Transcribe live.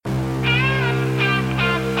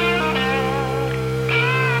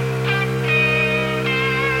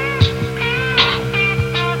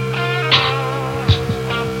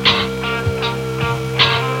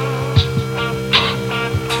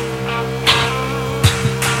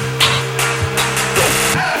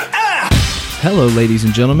Hello, ladies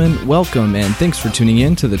and gentlemen. Welcome and thanks for tuning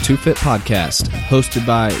in to the 2Fit Podcast, hosted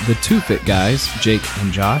by the 2Fit guys, Jake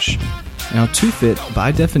and Josh. Now, 2Fit,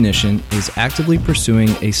 by definition, is actively pursuing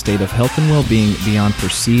a state of health and well-being beyond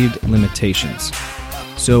perceived limitations.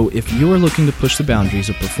 So, if you are looking to push the boundaries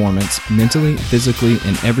of performance mentally, physically,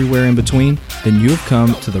 and everywhere in between, then you have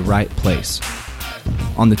come to the right place.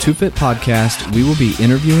 On the 2Fit Podcast, we will be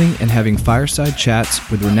interviewing and having fireside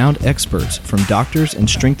chats with renowned experts from doctors and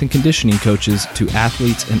strength and conditioning coaches to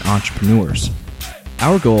athletes and entrepreneurs.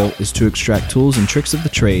 Our goal is to extract tools and tricks of the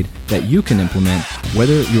trade that you can implement,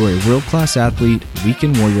 whether you're a world-class athlete,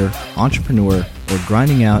 weekend warrior, entrepreneur, or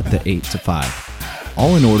grinding out the 8 to 5,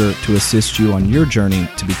 all in order to assist you on your journey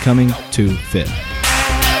to becoming 2Fit.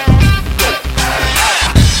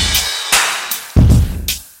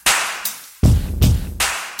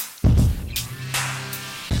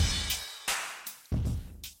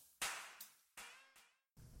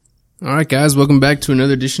 All right, guys, welcome back to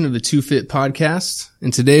another edition of the 2Fit Podcast.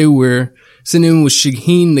 And today we're sitting in with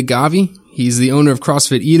Shaheen Nagavi. He's the owner of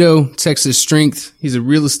CrossFit Edo, Texas Strength. He's a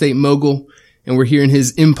real estate mogul, and we're here in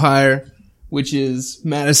his empire, which is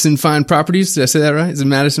Madison Fine Properties. Did I say that right? Is it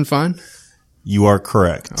Madison Fine? You are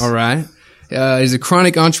correct. All right. He's a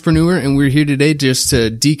chronic entrepreneur, and we're here today just to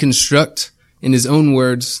deconstruct, in his own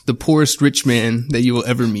words, the poorest rich man that you will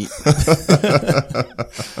ever meet.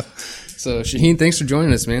 So, Shaheen, thanks for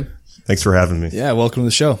joining us, man. Thanks for having me. Yeah, welcome to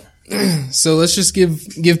the show. So let's just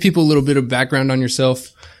give people a little bit of background on yourself,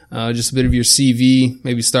 just a bit of your CV,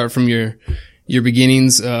 maybe start from your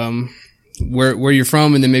beginnings, where you're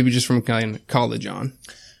from, and then maybe just from kind of college on.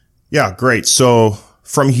 Yeah, great. So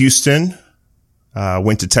from Houston,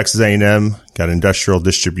 went to Texas A&M, got an industrial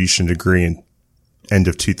distribution degree in end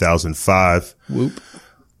of 2005.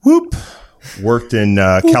 Whoop. Worked in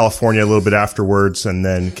California a little bit afterwards, and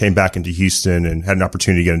then came back into Houston and had an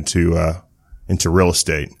opportunity to get into real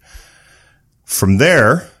estate. From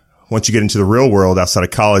there, once you get into the real world outside of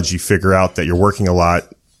college, you figure out that you're working a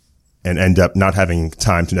lot and end up not having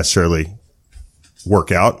time to necessarily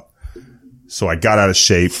work out. So I got out of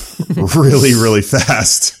shape really, really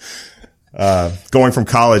fast. Going from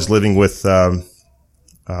college, living with a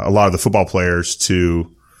lot of the football players,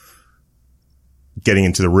 to getting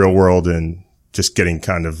into the real world and just getting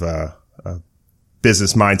kind of a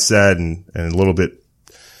business mindset and a little bit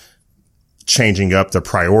changing up the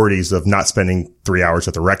priorities of not spending 3 hours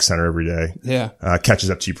at the rec center every day. Yeah. Catches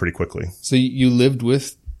up to you pretty quickly. So you lived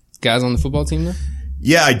with guys on the football team then?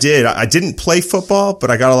 Yeah, I did. I didn't play football,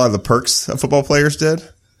 but I got a lot of the perks that football players did.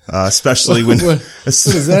 Especially when what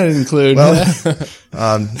does that include?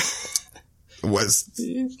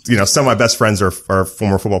 Some of my best friends are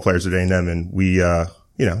former football players at A&M, and we,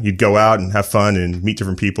 you'd go out and have fun and meet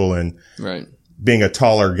different people. And right. Being a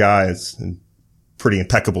taller guy is in pretty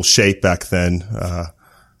impeccable shape back then.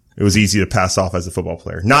 It was easy to pass off as a football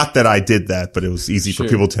player. Not that I did that, but it was easy for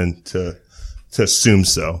people to assume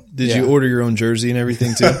so. Did you order your own jersey and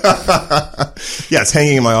everything too? Yeah, it's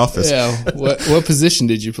hanging in my office. Yeah. What position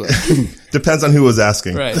did you play? Depends on who was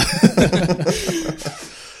asking. Right.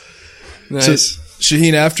 Nice. So,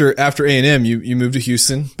 Shaheen, after A&M, you moved to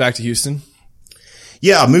Houston, back to Houston?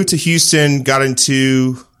 Yeah, I moved to Houston, got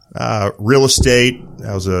into real estate.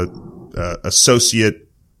 I was a associate,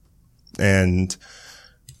 and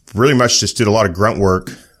really much just did a lot of grunt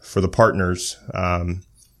work for the partners.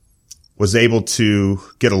 Was able to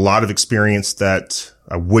get a lot of experience that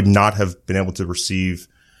I would not have been able to receive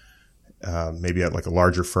maybe at like a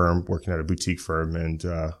larger firm, working at a boutique firm, and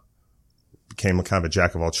became a kind of a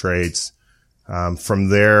jack of all trades. From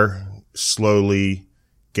there, slowly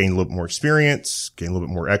gained a little bit more experience, gained a little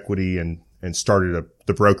bit more equity, and started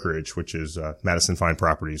the brokerage, which is Madison Fine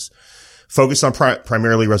Properties. Focused on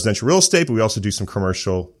primarily residential real estate, but we also do some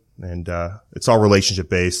commercial, and it's all relationship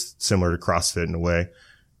based, similar to CrossFit in a way,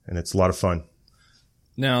 and it's a lot of fun.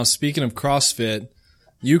 Now, speaking of CrossFit,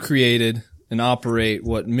 you created and operate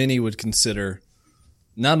what many would consider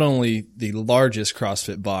not only the largest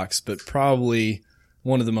CrossFit box, but probably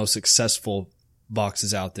one of the most successful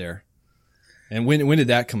boxes out there. And when did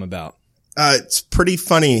that come about? It's pretty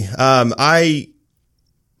funny. My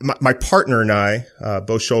partner and I,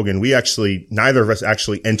 Bo Shulgin, neither of us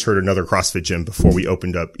actually entered another CrossFit gym before we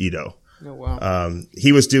opened up Edo. Oh, wow.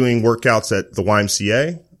 He was doing workouts at the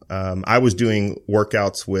YMCA. I was doing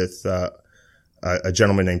workouts with, a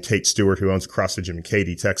gentleman named Tate Stewart, who owns a CrossFit gym in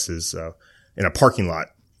Katy, Texas, in a parking lot.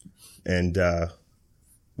 And,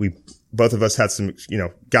 both of us had some,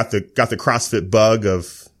 got the CrossFit bug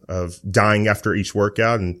of dying after each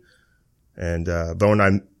workout. And Bo and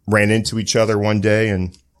I ran into each other one day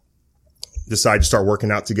and decided to start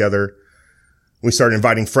working out together. we started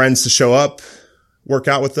inviting friends to show up, work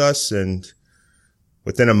out with us. And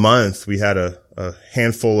within a month, we had a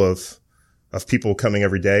handful of people coming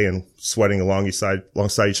every day and sweating alongside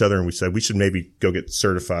each other. And we said we should maybe go get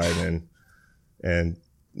certified and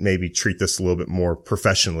maybe treat this a little bit more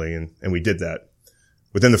professionally. And we did that.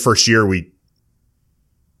 Within the first year, we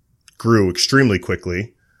grew extremely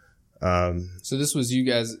quickly. So this was you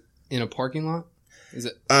guys in a parking lot? Is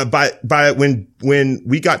it? When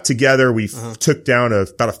we got together, we took down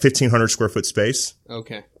about a 1,500 square foot space.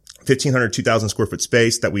 Okay. 1,500, 2,000 square foot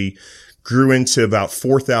space that we grew into about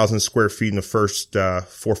 4,000 square feet in the first 4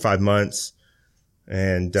 or 5 months.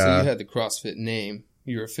 And so you had the CrossFit name.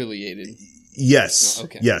 You were affiliated. Yes. Oh,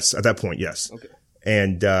 okay. Yes. At that point, yes. Okay.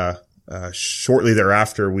 And shortly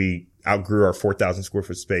thereafter, we outgrew our 4,000 square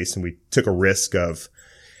foot space, and we took a risk of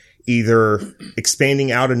either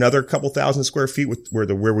expanding out another couple thousand square feet with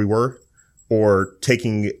where we were, or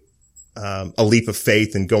taking a leap of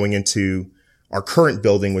faith and going into our current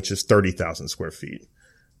building, which is 30,000 square feet.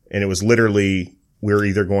 And it was literally, we're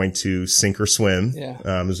either going to sink or swim. Yeah.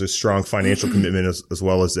 There's a strong financial commitment as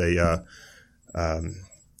well as a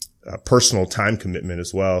personal time commitment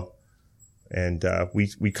as well. And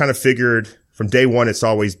we kind of figured from day one, it's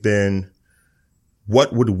always been,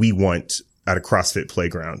 what would we want at a CrossFit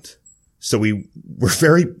playground? So we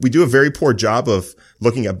do a very poor job of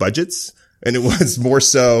looking at budgets. And it was more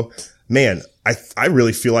so, man, I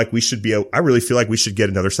really feel like we should get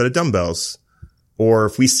another set of dumbbells. Or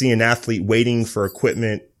if we see an athlete waiting for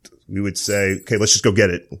equipment, we would say, okay, let's just go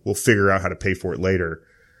get it. We'll figure out how to pay for it later.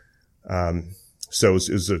 So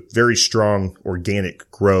it was a very strong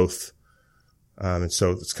organic growth. And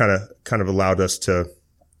so it's kind of allowed us to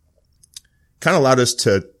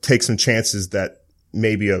take some chances that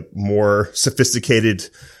maybe a more sophisticated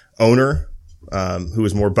owner, who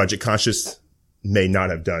was more budget conscious, may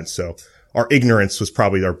not have done. So our ignorance was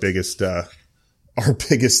probably our biggest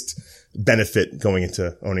benefit going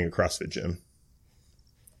into owning a CrossFit gym.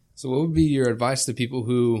 So what would be your advice to people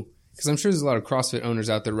who, because I'm sure there's a lot of CrossFit owners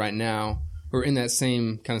out there right now who are in that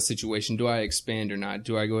same kind of situation. Do I expand or not?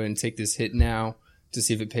 Do I go ahead and take this hit now to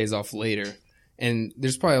see if it pays off later? And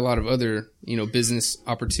there's probably a lot of other, business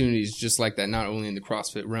opportunities just like that, not only in the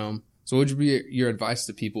CrossFit realm. So what would be your advice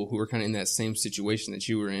to people who are kind of in that same situation that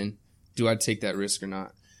you were in? Do I take that risk or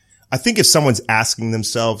not? I think if someone's asking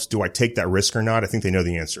themselves, do I take that risk or not? I think they know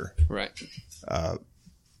the answer. Right.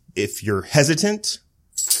 If you're hesitant,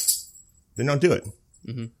 then don't do it.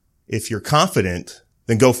 Mm-hmm. If you're confident,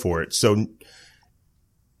 then go for it. So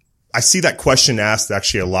I see that question asked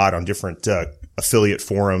actually a lot on different affiliate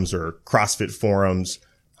forums or CrossFit forums.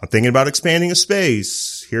 I'm thinking about expanding a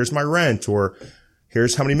space. Here's my rent, or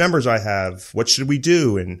here's how many members I have. What should we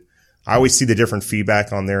do? And I always see the different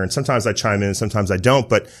feedback on there, and sometimes I chime in, sometimes I don't.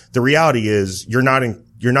 But the reality is you're not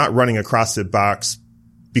running a CrossFit box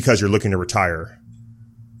because you're looking to retire.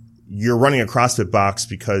 You're running a CrossFit box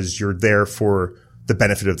because you're there for the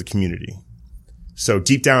benefit of the community. So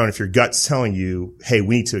deep down, if your gut's telling you, hey,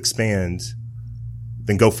 we need to expand,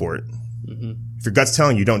 then go for it. Mm-hmm. If your gut's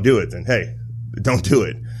telling you don't do it, then hey, don't do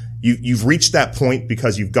it. You've reached that point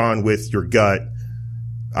because you've gone with your gut.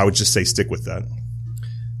 I would just say stick with that.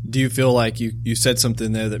 Do you feel like you said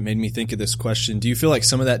something there that made me think of this question? Do you feel like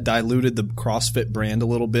some of that diluted the CrossFit brand a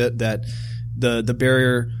little bit, that the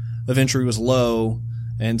barrier of entry was low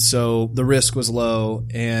and so the risk was low,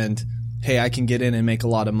 and hey, I can get in and make a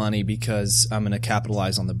lot of money because I'm going to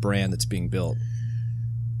capitalize on the brand that's being built?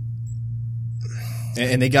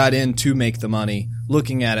 And they got in to make the money,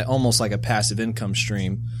 looking at it almost like a passive income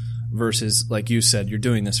stream versus, like you said, you're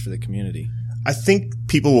doing this for the community. I think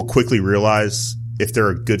people will quickly realize if they're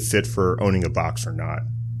a good fit for owning a box or not.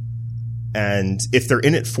 And if they're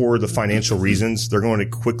in it for the financial reasons, they're going to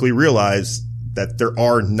quickly realize that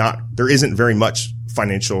there isn't very much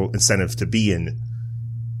financial incentive to be in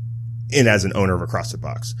as an owner of a CrossFit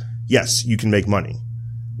box. Yes, you can make money.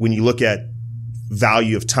 When you look at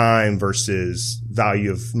value of time versus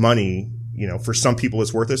value of money, for some people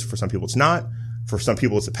it's worth it. For some people it's not. For some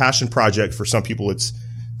people it's a passion project. For some people it's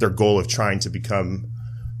their goal of trying to become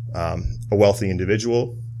a wealthy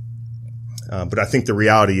individual. But I think the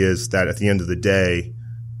reality is that at the end of the day,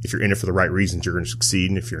 if you're in it for the right reasons, you're going to succeed.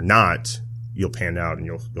 And if you're not, you'll pan out and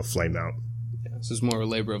you'll flame out. Yeah, so it's more of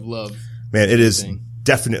a labor of love. Man, it is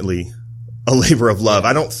definitely a labor of love. Yeah.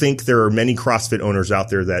 I don't think there are many CrossFit owners out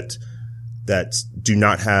there that do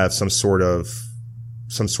not have some sort of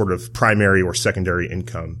primary or secondary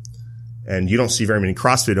income. And you don't see very many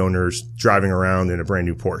CrossFit owners driving around in a brand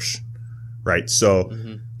new Porsche, right? So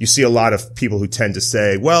you see a lot of people who tend to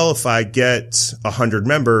say, well, if I get 100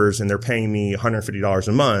 members and they're paying me $150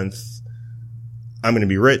 a month, I'm going to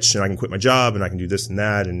be rich and I can quit my job and I can do this and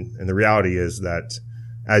that. And the reality is that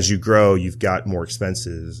as you grow, you've got more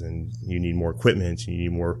expenses and you need more equipment, you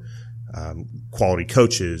need more quality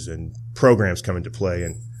coaches and programs come into play,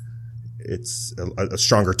 and it's a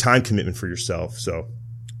stronger time commitment for yourself. So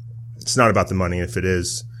it's not about the money. If it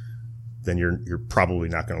is, then you're probably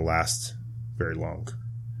not going to last very long.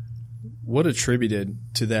 What attributed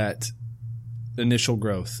to that initial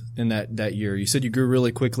growth in that year? You said you grew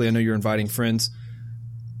really quickly. I know you're inviting friends.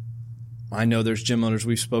 I know there's gym owners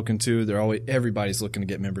we've spoken to. Everybody's looking to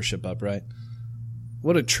get membership up, right?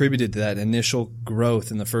 What attributed to that initial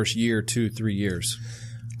growth in the first year, 2, 3 years?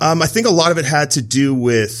 I think a lot of it had to do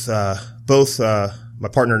with both my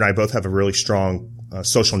partner and I both have a really strong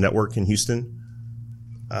social network in Houston,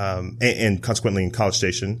 and consequently in College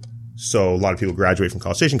Station. So a lot of people graduate from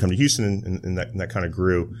College Station, come to Houston, and that kind of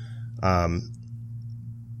grew.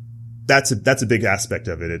 That's a big aspect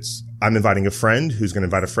of it. It's I'm inviting a friend who's going to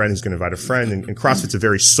invite a friend who's going to invite a friend, and CrossFit's a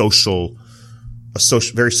very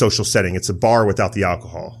social setting. It's a bar without the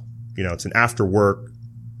alcohol. It's an after work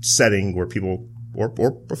setting where people or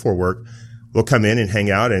before work will come in and hang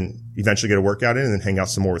out and eventually get a workout in and then hang out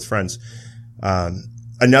some more with friends.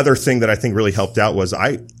 Another thing that I think really helped out was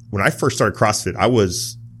when I first started CrossFit, I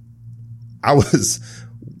was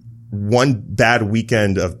one bad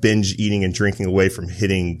weekend of binge eating and drinking away from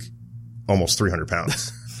hitting almost 300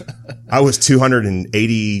 pounds. I was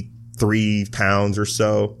 283 pounds or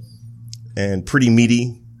so and pretty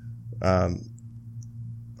meaty. I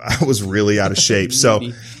was really out of shape. So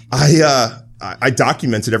I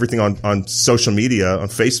documented everything on social media, on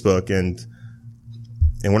Facebook. And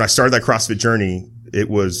when I started that CrossFit journey, it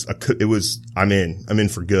was I'm in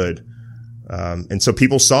for good. And so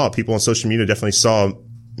people on social media definitely saw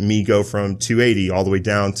me go from 280 all the way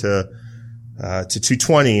down to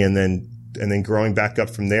 220 and then growing back up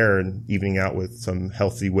from there and evening out with some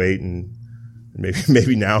healthy weight and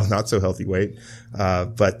maybe now not so healthy weight.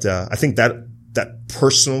 But I think that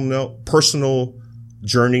personal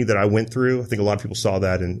journey that I went through, I think a lot of people saw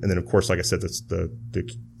that. And then of course, like I said, that's the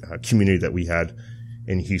community that we had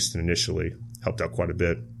in Houston initially helped out quite a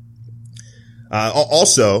bit.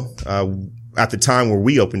 Also, at the time where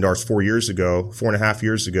we opened ours 4.5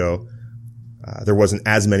 years ago, there wasn't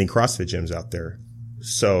as many CrossFit gyms out there.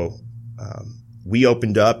 So, we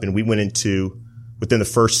opened up and we went within the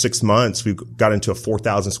first 6 months, we got into a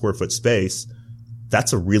 4,000 square foot space.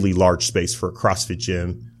 That's a really large space for a CrossFit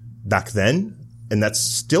gym back then. And that's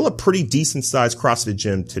still a pretty decent sized CrossFit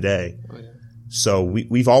gym today. Oh, yeah. So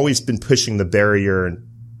we've always been pushing the barrier and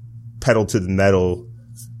pedal to the metal,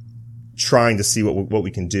 trying to see what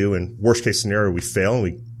we can do. And worst case scenario, we fail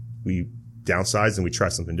and we downsize and we try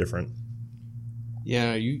something different.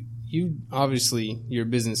 Yeah, you obviously, you're a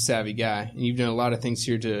business savvy guy, and you've done a lot of things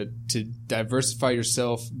here to diversify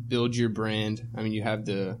yourself, build your brand. I mean, you have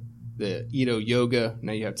the Edo Yoga,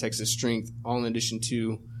 now you have Texas Strength, all in addition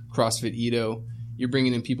to CrossFit Edo. You're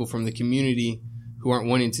bringing in people from the community who aren't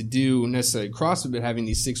wanting to do necessarily CrossFit, but having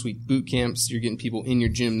these 6-week boot camps. You're getting people in your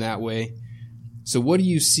gym that way. So what do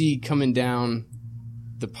you see coming down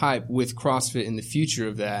the pipe with CrossFit in the future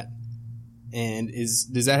of that? And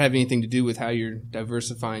does that have anything to do with how you're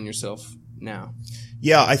diversifying yourself now?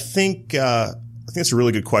 Yeah, I think it's a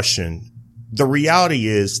really good question. The reality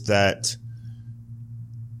is that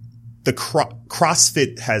the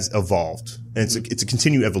CrossFit has evolved, and it's a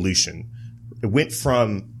continued evolution. It went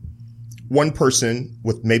from one person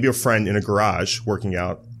with maybe a friend in a garage working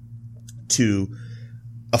out to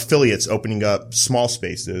affiliates opening up small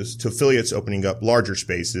spaces, to affiliates opening up larger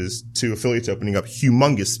spaces, to affiliates opening up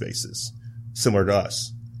humongous spaces similar to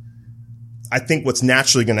us. I think what's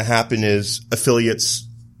naturally going to happen is affiliates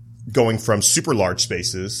going from super large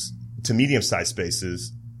spaces to medium sized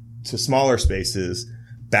spaces to smaller spaces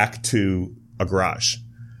back to a garage.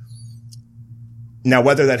 Now,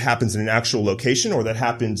 whether that happens in an actual location or that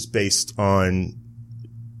happens based on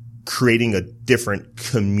creating a different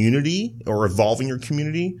community or evolving your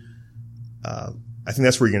community, I think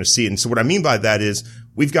that's where you're going to see it. And so what I mean by that is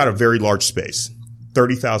we've got a very large space,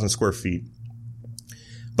 30,000 square feet.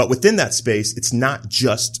 But within that space, it's not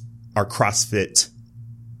just our CrossFit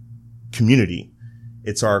community.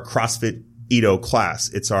 It's our CrossFit Edo class.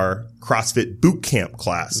 It's our CrossFit boot camp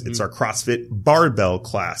class. Mm-hmm. It's our CrossFit barbell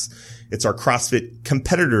class. It's our CrossFit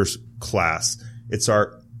competitors class. It's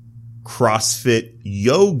our CrossFit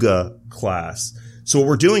yoga class. So what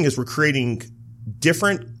we're doing is we're creating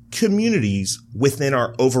different communities within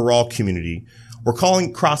our overall community. We're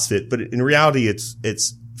calling CrossFit, but in reality,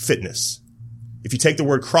 it's fitness. If you take the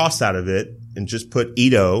word cross out of it and just put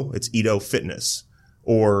Edo, it's Edo Fitness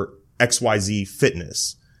or XYZ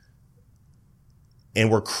Fitness.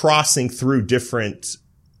 and we're crossing through different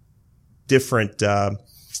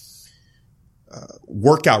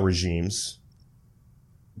workout regimes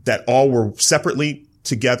that all were separately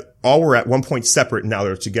together, all were at one point separate, and now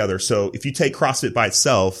they're together. So if you take CrossFit by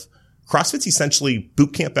itself, CrossFit's essentially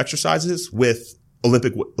boot camp exercises with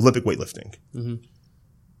Olympic weightlifting. Mm-hmm.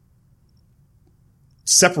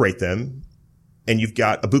 Separate them, and you've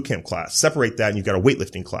got a boot camp class. Separate that, and you've got a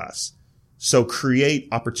weightlifting class. So create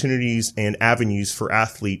opportunities and avenues for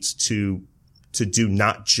athletes to do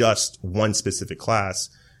not just one specific class,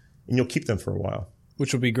 and you'll keep them for a while.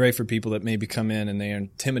 Which will be great for people that maybe come in and they are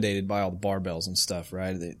intimidated by all the barbells and stuff,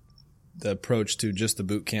 right? The approach to just the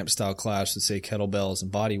boot camp style class, to say kettlebells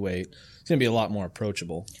and body weight, it's going to be a lot more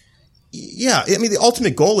approachable. Yeah. I mean, the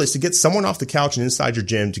ultimate goal is to get someone off the couch and inside your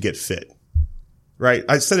gym to get fit, right?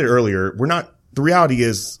 I said it earlier. The reality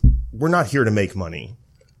is we're not here to make money.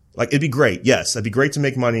 Like, it'd be great. Yes. It'd be great to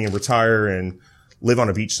make money and retire and live on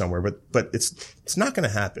a beach somewhere, but it's not going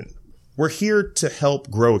to happen. We're here to help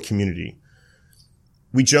grow a community.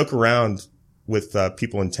 We joke around with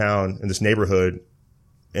people in town in this neighborhood,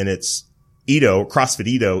 and it's CrossFit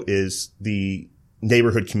Edo is the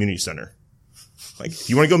neighborhood community center. Like, if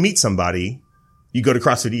you want to go meet somebody, you go to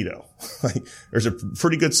CrossFit Edo. Like, there's a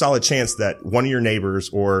pretty good solid chance that one of your neighbors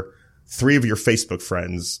or 3 of your Facebook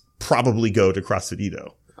friends probably go to CrossFit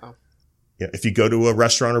Edo. Wow. Yeah, if you go to a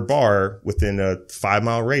restaurant or bar within a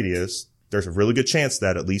 5-mile radius, there's a really good chance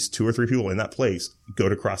that at least 2 or 3 people in that place go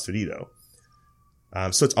to CrossFit Edo.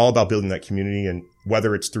 So it's all about building that community, and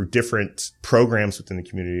whether it's through different programs within the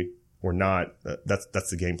community or not, that's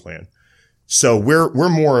the game plan. So we're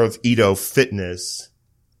more of Edo Fitness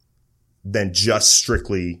than just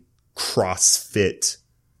strictly CrossFit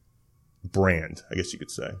brand, I guess you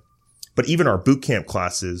could say. But even our boot camp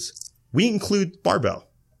classes, we include barbell.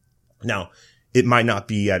 Now, it might not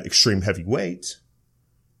be at extreme heavy weight.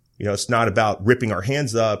 You know, it's not about ripping our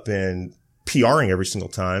hands up and PRing every single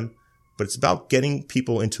time. But it's about getting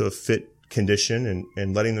people into a fit condition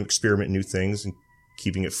and letting them experiment new things and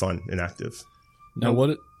keeping it fun and active. Now,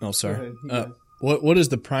 what is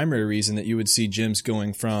the primary reason that you would see gyms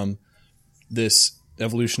going from this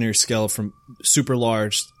evolutionary scale from super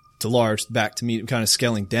large to large back to medium, kind of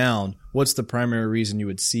scaling down? What's the primary reason you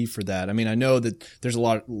would see for that? I mean, I know that there's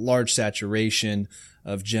a large saturation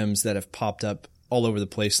of gyms that have popped up all over the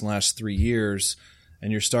place in the last 3 years,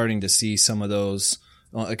 and you're starting to see some of those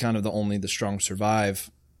kind of only the strong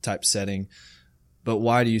survive type setting. But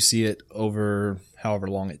why do you see it over however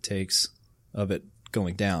long it takes of it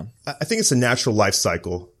going down? I think it's a natural life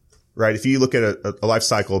cycle, right? If you look at a life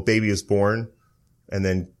cycle, a baby is born and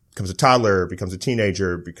then becomes a toddler, becomes a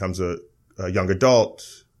teenager, becomes a young adult,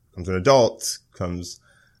 becomes an adult, becomes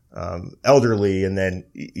elderly, and then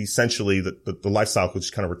essentially the life cycle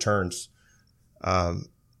just kind of returns.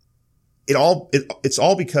 It's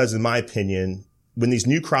all because, in my opinion, when these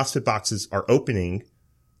new CrossFit boxes are opening,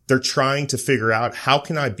 they're trying to figure out, how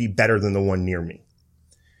can I be better than the one near me?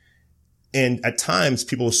 And at times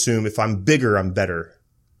people assume if I'm bigger, I'm better.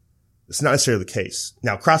 It's not necessarily the case.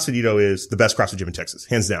 Now, CrossFit Edo is the best CrossFit gym in Texas,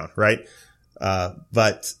 hands down, right?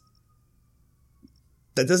 But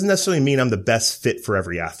that doesn't necessarily mean I'm the best fit for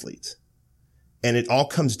every athlete. And it all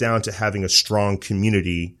comes down to having a strong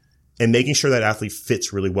community and making sure that athlete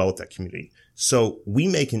fits really well with that community. So we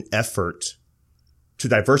make an effort to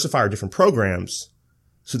diversify our different programs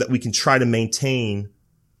so that we can try to maintain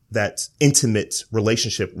that intimate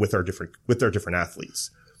relationship with our different athletes.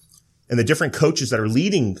 And the different coaches that are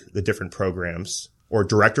leading the different programs or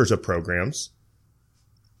directors of programs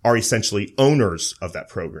are essentially owners of that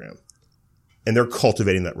program. And they're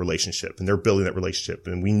cultivating that relationship and they're building that relationship.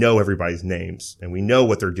 And we know everybody's names and we know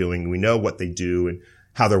what they're doing. And we know what they do and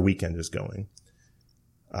how their weekend is going.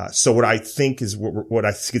 So what I think is what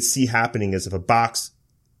I could see happening is, if a box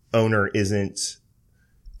owner isn't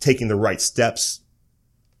taking the right steps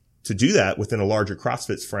to do that within a larger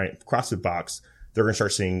CrossFit box, they're going to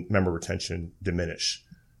start seeing member retention diminish,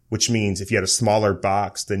 which means if you had a smaller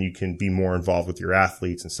box, then you can be more involved with your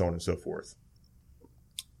athletes and so on and so forth.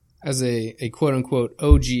 As a quote unquote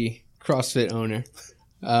OG CrossFit owner,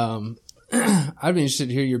 I'd be interested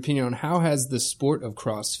to hear your opinion on how has the sport of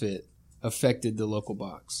CrossFit affected the local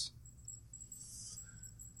box?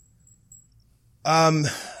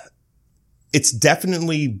 It's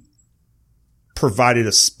definitely provided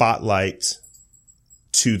a spotlight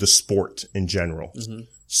to the sport in general. Mm-hmm.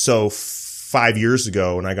 So 5 years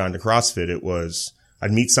ago when I got into CrossFit, it was,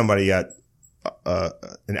 I'd meet somebody at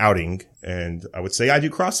an outing and I would say, I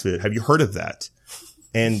do CrossFit. Have you heard of that?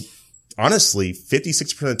 And honestly, 50 or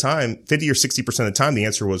 60% of the time, the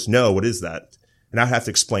answer was no. What is that? And I'd have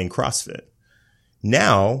to explain CrossFit.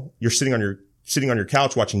 Now you're sitting on your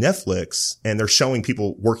couch watching Netflix and they're showing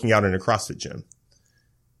people working out in a CrossFit gym.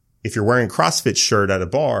 If you're wearing a CrossFit shirt at a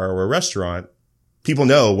bar or a restaurant, people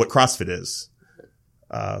know what CrossFit is.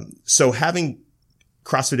 So having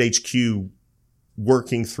CrossFit HQ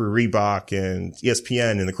working through Reebok and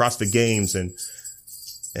ESPN and the CrossFit Games and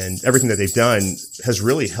everything that they've done has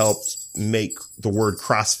really helped make the word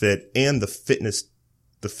CrossFit and the fitness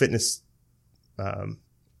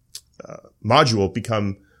module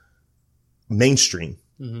become mainstream.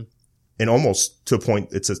 Mm-hmm. And almost to a point,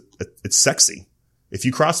 it's sexy. If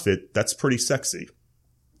you CrossFit, that's pretty sexy.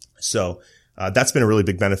 So, that's been a really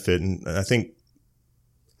big benefit. And I think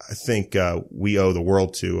we owe the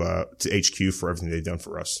world to HQ for everything they've done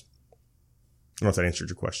for us. I don't know if that answered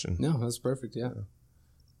your question. No, that's perfect. Yeah.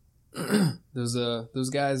 Those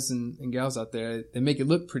guys and gals out there, they make it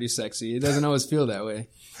look pretty sexy. It doesn't always feel that way.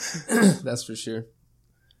 That's for sure.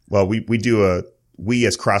 Well, we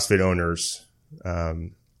as CrossFit owners,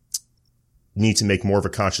 need to make more of a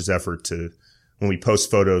conscious effort to, when we post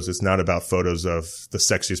photos, it's not about photos of the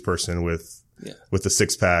sexiest person with the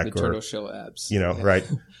six pack or turtle shell abs, right.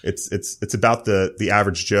 It's about the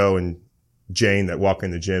average Joe and Jane that walk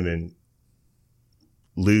in the gym and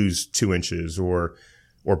lose 2 inches or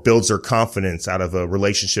builds their confidence out of a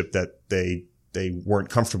relationship that they weren't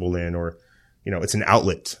comfortable in, or, it's an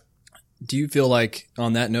outlet. Do you feel like,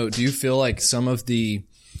 on that note, some of the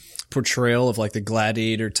portrayal of like the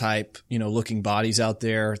gladiator type, looking bodies out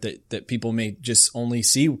there that people may just only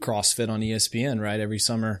see CrossFit on ESPN, right, every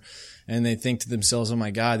summer, and they think to themselves, oh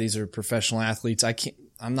my God, these are professional athletes.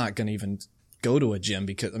 I'm not going to even go to a gym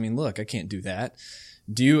because, look, I can't do that.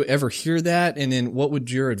 Do you ever hear that? And then what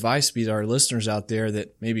would your advice be to our listeners out there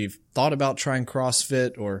that maybe thought about trying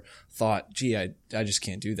CrossFit or thought, gee, I just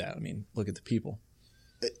can't do that? Look at the people.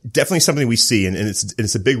 Definitely something we see. And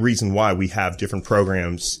it's a big reason why we have different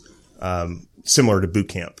programs, similar to boot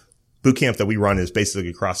camp. Boot camp that we run is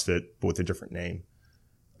basically CrossFit, but with a different name.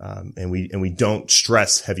 And we don't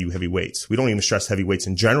stress heavy weights. We don't even stress heavy weights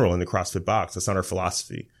in general in the CrossFit box. That's not our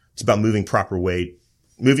philosophy. It's about moving weight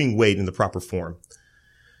in the proper form.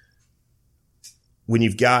 When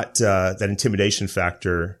you've got that intimidation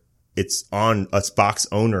factor, it's on us box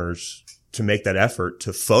owners to make that effort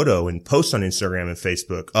to photo and post on Instagram and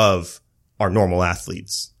Facebook of our normal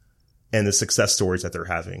athletes and the success stories that they're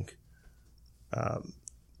having.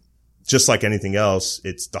 Just like anything else,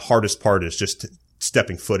 it's the hardest part is just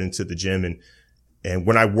stepping foot into the gym. And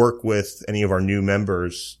when I work with any of our new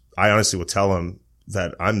members, I honestly will tell them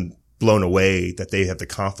that I'm blown away that they have the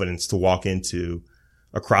confidence to walk into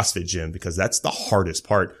a CrossFit gym, because that's the hardest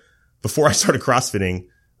part. Before I started CrossFitting,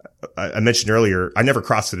 I mentioned earlier, I never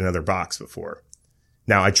CrossFit another box before.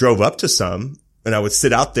 Now I drove up to some and I would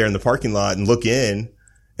sit out there in the parking lot and look in.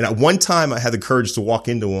 And at one time I had the courage to walk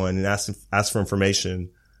into one and ask for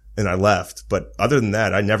information, and I left. But other than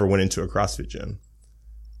that, I never went into a CrossFit gym.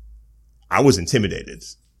 I was intimidated.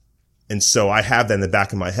 And so I have that in the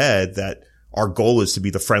back of my head that our goal is to be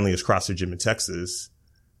the friendliest CrossFit gym in Texas,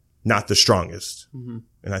 not the strongest. Mm-hmm.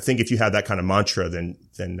 And I think if you have that kind of mantra, then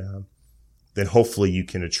hopefully you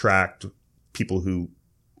can attract people who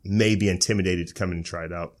may be intimidated to come in and try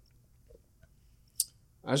it out.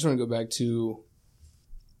 I just want to go back to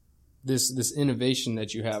this innovation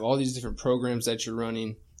that you have, all these different programs that you're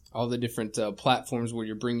running, all the different platforms where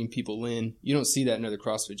you're bringing people in. You don't see that in other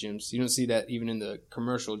CrossFit gyms. You don't see that even in the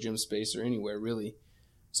commercial gym space or anywhere really.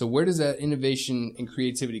 So where does that innovation and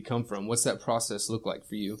creativity come from? What's that process look like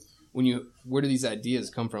for you? Where do these ideas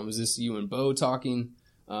come from? Is this you and Bo talking?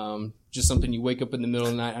 Just something you wake up in the middle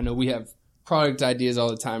of the night? I know we have product ideas all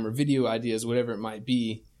the time, or video ideas, whatever it might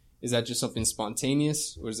be. Is that just something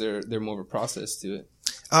spontaneous, or is there more of a process to it?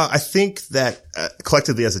 I think that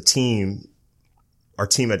collectively as a team, our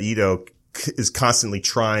team at Edo is constantly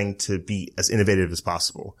trying to be as innovative as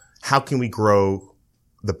possible. How can we grow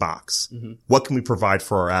the box? Mm-hmm. What can we provide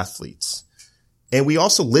for our athletes? And we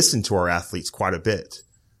also listen to our athletes quite a bit,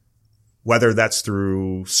 whether that's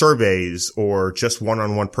through surveys or just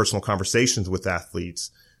one-on-one personal conversations with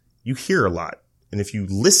athletes. You hear a lot. And if you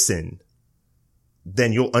listen,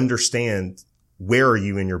 then you'll understand, where are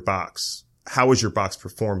you in your box? How is your box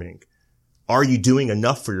performing? Are you doing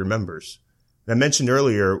enough for your members? And I mentioned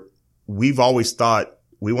earlier, we've always thought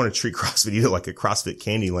we want to treat CrossFit Edo like a CrossFit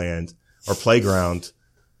Candyland or playground.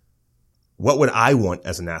 What would I want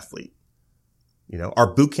as an athlete?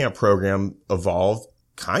 Our bootcamp program evolved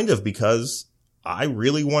kind of because I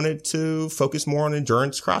really wanted to focus more on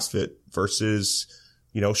endurance CrossFit versus,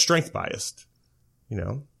 strength biased.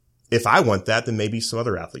 If I want that, then maybe some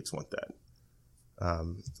other athletes want that.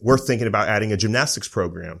 We're thinking about adding a gymnastics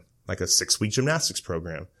program. like a 6-week gymnastics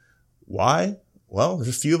program. Why? Well, there's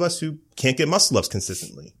a few of us who can't get muscle ups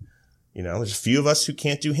consistently. There's a few of us who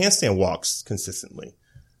can't do handstand walks consistently.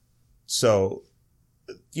 So,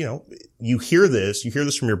 you hear this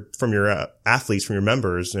from your athletes, from your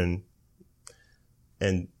members, and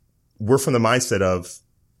we're from the mindset of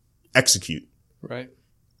execute. Right.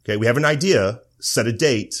 Okay. We have an idea, set a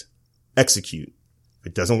date, execute. If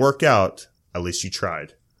it doesn't work out, at least you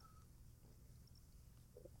tried.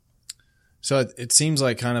 So it seems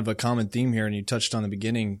like kind of a common theme here, and you touched on the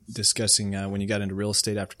beginning discussing when you got into real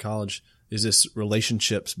estate after college, is this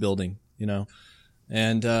relationships building,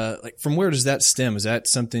 and like from where does that stem? Is that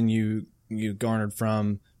something you garnered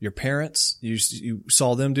from your parents? You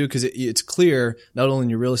saw them do? Because it's clear not only in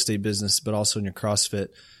your real estate business but also in your CrossFit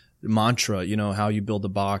mantra, how you build the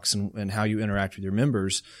box and how you interact with your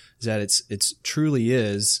members, is that it's truly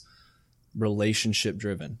is relationship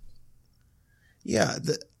driven. Yeah.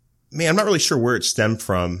 I'm not really sure where it stemmed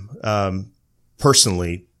from,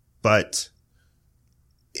 personally, but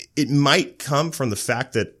it might come from the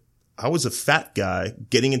fact that I was a fat guy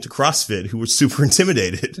getting into CrossFit who was super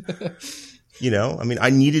intimidated. I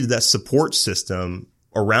needed that support system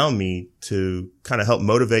around me to kind of help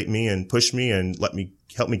motivate me and push me and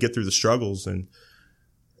help me get through the struggles. And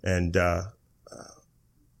I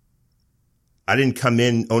didn't come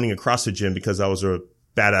in owning a CrossFit gym because I was a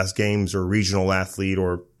badass games or regional athlete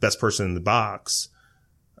or best person in the box.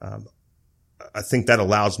 I think that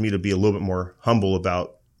allows me to be a little bit more humble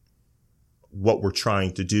about what we're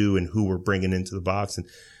trying to do and who we're bringing into the box. And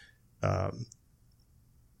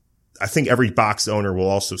I think every box owner will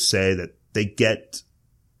also say that they get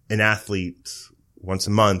an athlete once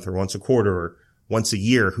a month or once a quarter or once a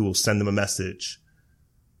year who will send them a message,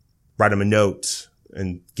 write them a note,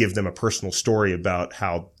 and give them a personal story about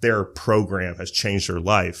how their program has changed their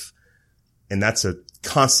life. And that's a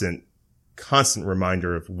constant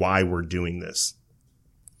reminder of why we're doing this.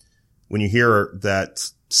 When you hear that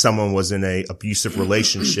someone was in a abusive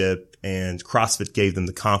relationship and CrossFit gave them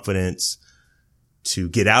the confidence to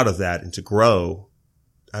get out of that and to grow,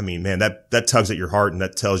 that tugs at your heart, and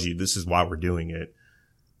that tells you this is why we're doing it.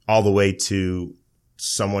 All the way to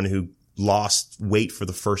someone who lost weight for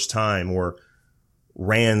the first time or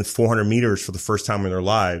ran 400 meters for the first time in their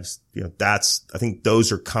lives. I think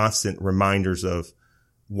those are constant reminders of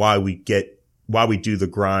why we do the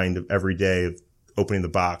grind of every day of opening the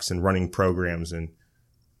box and running programs and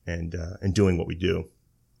doing what we do.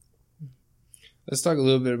 Let's talk a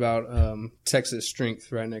little bit about Texas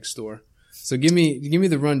Strength right next door. So give me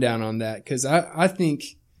the rundown on that, because I think,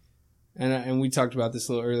 and we talked about this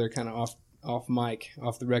a little earlier, kind of off mic,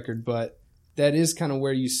 off the record, but that is kind of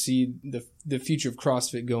where you see the future of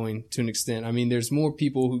CrossFit going to an extent. There's more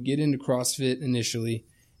people who get into CrossFit initially.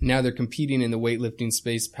 Now they're competing in the weightlifting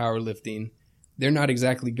space, powerlifting. They're not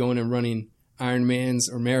exactly going and running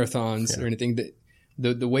Ironmans or marathons or anything.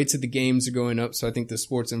 The weights at the games are going up, so I think the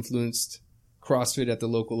sports influenced CrossFit at the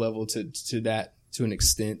local level to an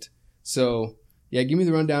extent. So, yeah, give me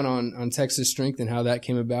the rundown on Texas Strength and how that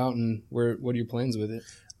came about and what are your plans with it?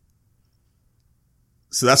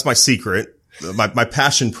 So that's my secret. My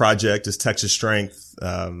passion project is Texas Strength.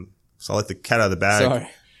 So I'll let the cat out of the bag. Sorry.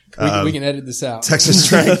 We can edit this out. Texas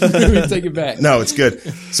Strength. We take it back. No, it's good.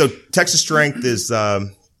 So Texas Strength is a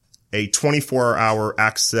 24-hour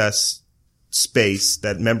access space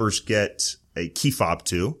that members get a key fob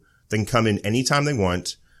to. They can come in anytime they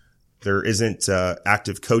want. There isn't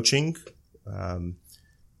active coaching.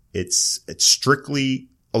 It's strictly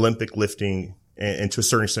Olympic lifting and to a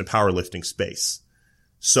certain extent powerlifting space.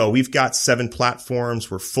 So we've got 7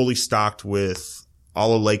 platforms. We're fully stocked with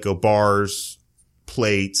Olaleco bars,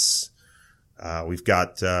 plates. We've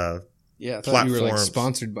got I thought platforms. you were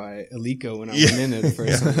sponsored by Alico when I went in there at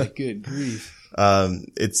first. I was like, good grief.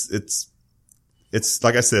 It's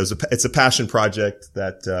like I said, it's a passion project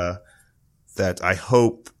that I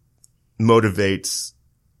hope motivates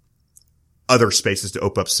other spaces to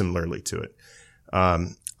open up similarly to it.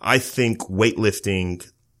 I think weightlifting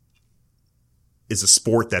is a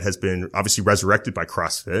sport that has been obviously resurrected by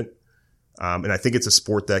CrossFit. And I think it's a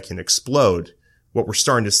sport that can explode. What we're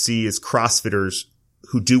starting to see is CrossFitters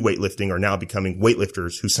who do weightlifting are now becoming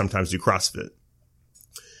weightlifters who sometimes do CrossFit.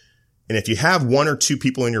 And if you have 1 or 2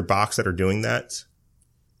 people in your box that are doing that,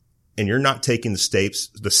 and you're not taking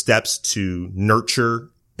the steps to nurture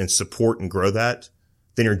and support and grow that,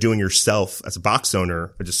 then you're doing yourself as a box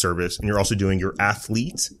owner a disservice, and you're also doing your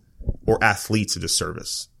athlete or athletes a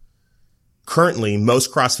disservice. Currently,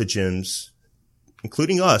 most CrossFit gyms,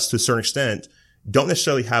 including us to a certain extent, don't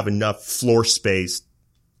necessarily have enough floor space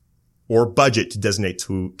or budget to designate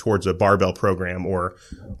towards a barbell program or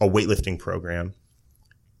a weightlifting program.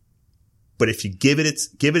 But if you give it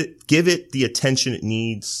the attention it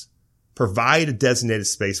needs, provide a designated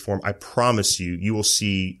space for them, I promise you will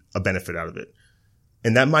see a benefit out of it.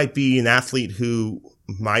 And that might be an athlete who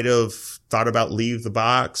might have thought about leave the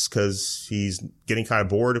box because he's getting kind of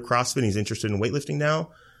bored of CrossFit and he's interested in weightlifting now.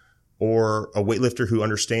 Or a weightlifter who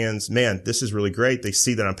understands, man, this is really great. They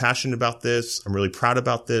see that I'm passionate about this. I'm really proud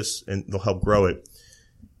about this, and they'll help grow it.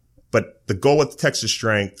 But the goal with Texas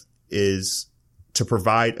Strength is to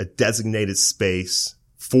provide a designated space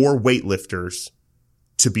for weightlifters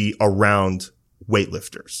to be around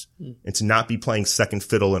weightlifters and to not be playing second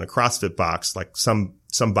fiddle in a CrossFit box like some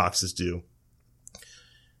boxes do.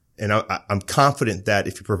 And I'm confident that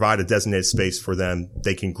if you provide a designated space for them,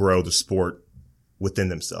 they can grow the sport within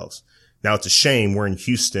themselves. Now, it's a shame we're in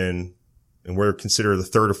Houston and we're considered the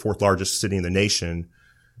third or fourth largest city in the nation.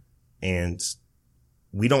 And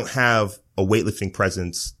we don't have a weightlifting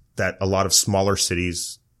presence that a lot of smaller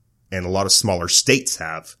cities and a lot of smaller states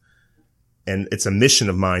have. And it's a mission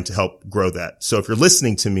of mine to help grow that. So if you're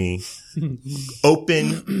listening to me,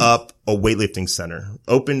 open up a weightlifting center,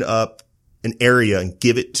 open up an area and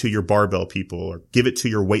give it to your barbell people or give it to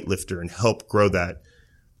your weightlifter and help grow that.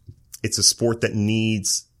 It's a sport that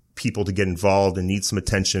needs people to get involved and needs some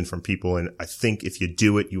attention from people. And I think if you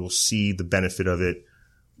do it, you will see the benefit of it.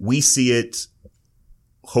 We see it.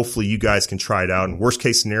 Hopefully you guys can try it out. In worst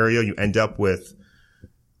case scenario, you end up with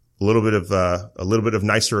a little bit of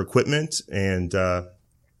nicer equipment and,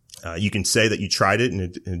 you can say that you tried it and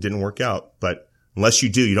it didn't work out. But unless you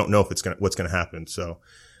do, you don't know if what's going to happen. So,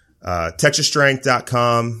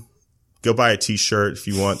 TexasStrength.com. Go buy a t-shirt if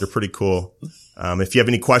you want. They're pretty cool. If you have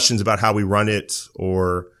any questions about how we run it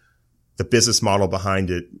or the business model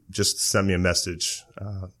behind it, just send me a message.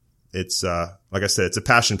 It's, like I said, it's a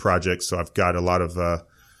passion project. So I've got a lot of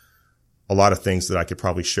things that I could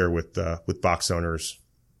probably share with box owners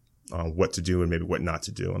on what to do and maybe what not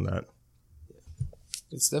to do on that.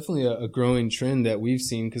 It's definitely a growing trend that we've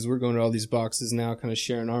seen because we're going to all these boxes now, kind of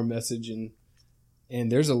sharing our message and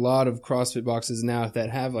there's a lot of CrossFit boxes now that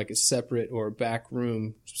have like a separate or back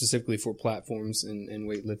room specifically for platforms and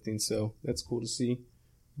weightlifting. So that's cool to see.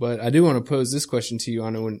 But I do want to pose this question to you,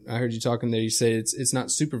 Anna. When I heard you talking there, you say it's not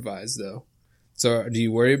supervised though. So do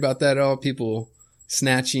you worry about that at all? People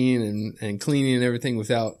snatching and cleaning and everything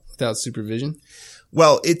without supervision?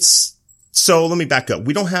 Well, so let me back up.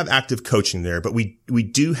 We don't have active coaching there, but we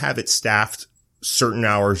do have it staffed certain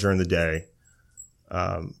hours during the day.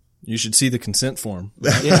 You should see the consent form.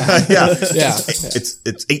 Yeah. Yeah.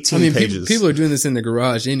 It's 18 pages. People are doing this in the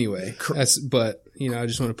garage anyway. But I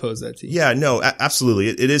just want to pose that to you. Yeah, no, absolutely.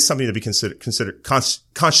 It is something to be considered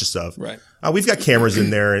conscious of. Right. We've got cameras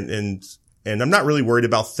in there and I'm not really worried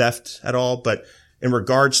about theft at all, but in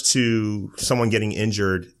regards to someone getting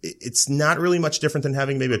injured, it's not really much different than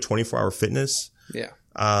having maybe a 24-hour fitness. Yeah.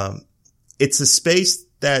 It's a space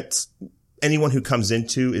that anyone who comes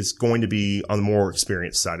into is going to be on the more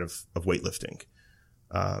experienced side of weightlifting.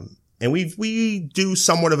 And we do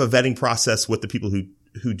somewhat of a vetting process with the people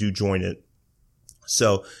who do join it.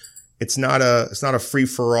 So it's not a free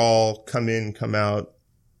for all, come in, come out.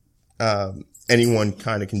 Anyone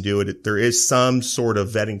kind of can do it. There is some sort of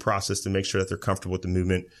vetting process to make sure that they're comfortable with the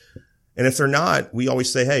movement. And if they're not, we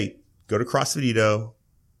always say, hey, go to CrossFit Edo,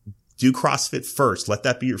 do CrossFit first. Let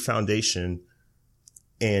that be your foundation.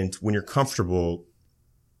 And when you're comfortable,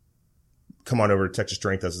 come on over to Texas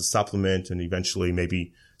Strength as a supplement and eventually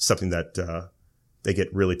maybe something that they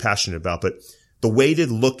get really passionate about. But the way to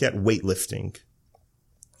look at weightlifting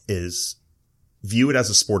is view it as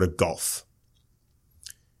a sport of golf.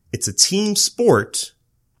 It's a team sport,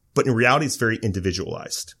 but in reality, it's very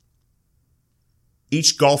individualized.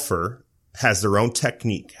 Each golfer has their own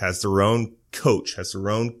technique, has their own coach, has their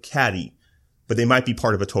own caddy, but they might be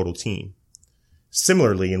part of a total team.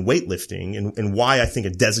 Similarly, in weightlifting, and why I think a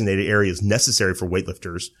designated area is necessary for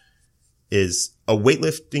weightlifters, is a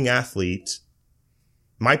weightlifting athlete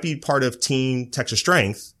might be part of Team Texas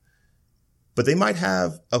Strength, but they might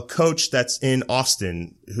have a coach that's in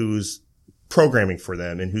Austin who's programming for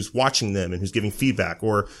them and who's watching them and who's giving feedback,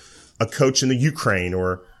 or a coach in the Ukraine,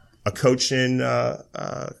 or a coach in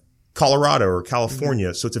Colorado or California.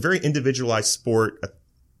 Mm-hmm. So it's a very individualized sport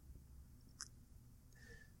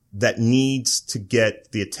that needs to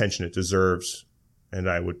get the attention it deserves. And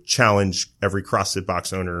I would challenge every CrossFit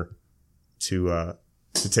box owner to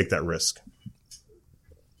take that risk.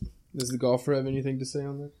 Does the golfer have anything to say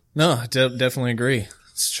on that? No, I definitely agree.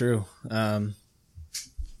 It's true.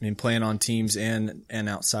 Playing on teams and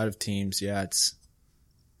outside of teams, yeah, it's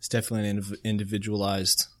definitely an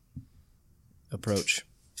individualized approach.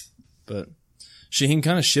 But Shaheen,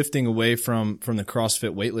 kind of shifting away from the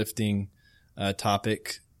CrossFit weightlifting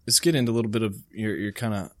topic, let's get into a little bit of your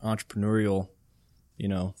kind of entrepreneurial,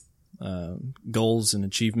 goals and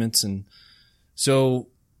achievements. And so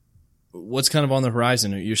what's kind of on the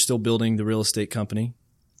horizon? You're still building the real estate company.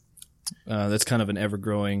 That's kind of an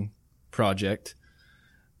ever-growing project.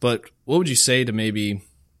 But what would you say to maybe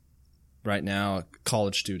right now a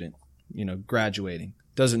college student, graduating,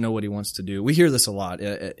 doesn't know what he wants to do? We hear this a lot.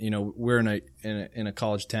 We're in a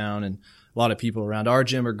college town, and a lot of people around our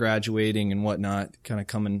gym are graduating and whatnot, kind of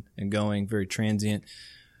coming and going, very transient.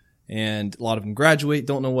 And a lot of them graduate,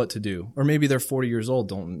 don't know what to do, or maybe they're 40 years old,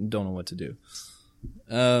 don't know what to do.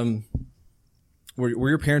 Were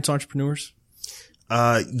your parents entrepreneurs?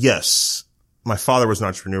 Yes. My father was an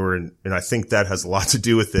entrepreneur, and I think that has a lot to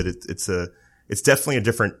do with it. It's definitely a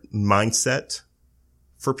different mindset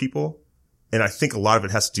for people. And I think a lot of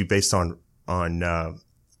it has to do based on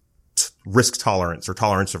risk tolerance or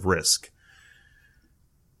tolerance of risk.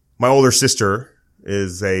 My older sister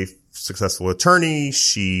is a successful attorney.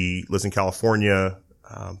 She lives in California.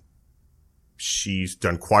 She's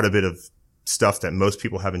done quite a bit of stuff that most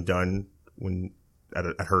people haven't done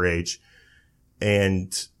at her age.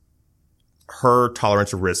 And her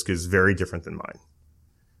tolerance of risk is very different than mine.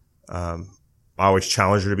 I always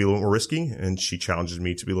challenge her to be a little more risky, and she challenges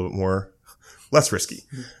me to be a little bit more less risky.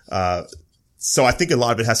 So I think a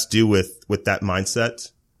lot of it has to do with that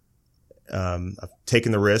mindset, of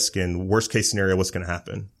taking the risk and worst case scenario, what's going to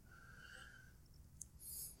happen.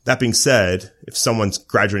 That being said, if someone's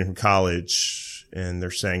graduating from college and they're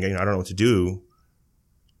saying, I don't know what to do,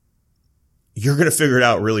 you're going to figure it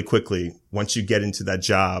out really quickly once you get into that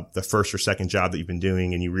job, the first or second job that you've been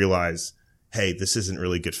doing, and you realize, hey, this isn't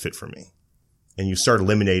really a good fit for me. And you start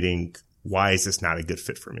eliminating, why is this not a good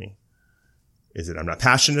fit for me? Is it I'm not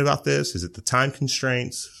passionate about this? Is it the time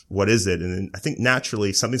constraints? What is it? And then I think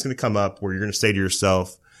naturally something's going to come up where you're going to say to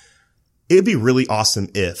yourself, it'd be really awesome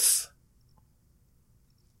if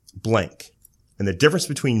blank. And the difference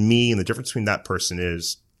between me and the difference between that person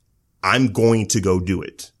is I'm going to go do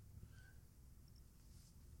it.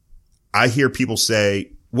 I hear people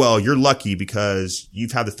say, well, you're lucky because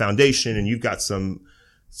you've had the foundation and you've got some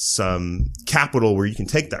capital where you can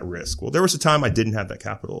take that risk. Well, there was a time I didn't have that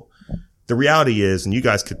capital. The reality is, and you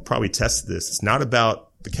guys could probably test this, it's not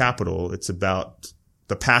about the capital. It's about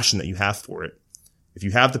the passion that you have for it. If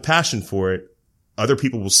you have the passion for it, other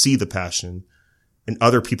people will see the passion, and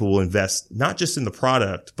other people will invest not just in the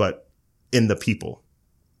product, but in the people.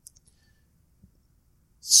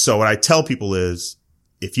 So what I tell people is,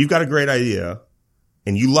 if you've got a great idea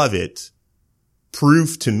and you love it,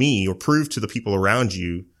 prove to me or prove to the people around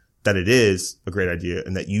you that it is a great idea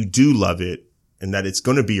and that you do love it and that it's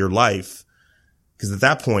going to be your life. Because at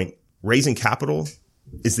that point, raising capital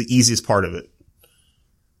is the easiest part of it.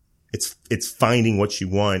 It's finding what you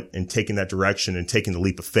want and taking that direction and taking the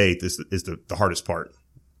leap of faith is the hardest part.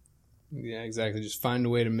 Yeah, exactly. Just find a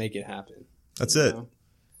way to make it happen. That's it.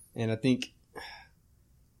 And I think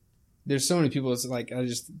there's so many people. It's like, I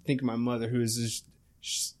just think of my mother, who is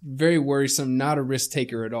just very worrisome, not a risk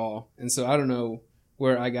taker at all. And so I don't know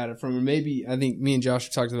where I got it from. Or maybe, I think me and Josh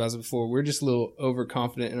have talked about this before. We're just a little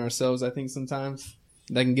overconfident in ourselves, I think, sometimes.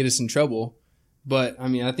 That can get us in trouble. But I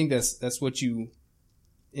mean, I think that's what you,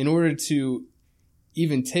 in order to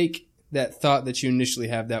even take that thought that you initially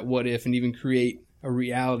have, that what if, and even create a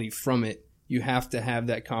reality from it, you have to have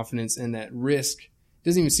that confidence, and that risk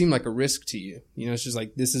doesn't even seem like a risk to you. It's just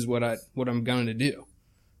like, this is what I'm going to do.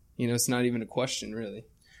 It's not even a question, really.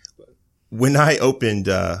 But when I opened,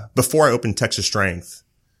 before I opened Texas Strength,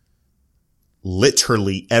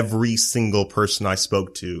 literally every single person I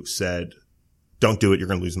spoke to said, don't do it. You're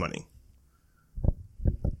going to lose money.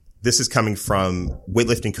 This is coming from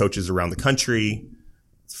weightlifting coaches around the country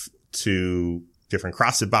to different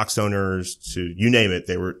CrossFit box owners to you name it.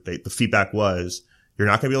 The feedback was, you're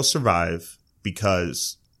not going to be able to survive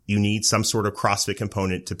because you need some sort of CrossFit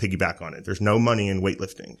component to piggyback on it. There's no money in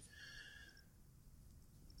weightlifting.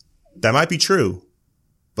 That might be true,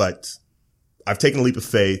 but I've taken a leap of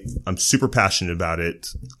faith. I'm super passionate about it.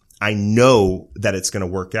 I know that it's going to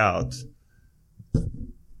work out.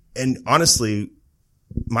 And honestly,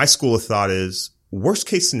 my school of thought is, worst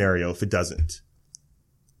case scenario, if it doesn't,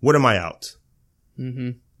 what am I out?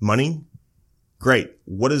 Mm-hmm. Money? Great.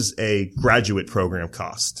 What does a graduate program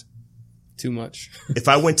cost? Too much. If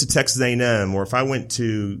I went to Texas A&M, or if I went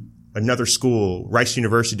to another school, Rice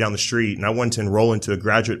University down the street, and I wanted to enroll into a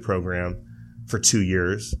graduate program for 2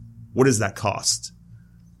 years, what does that cost?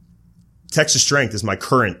 Texas Strength is my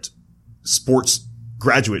current sports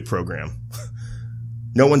graduate program.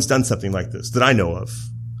 No one's done something like this that I know of.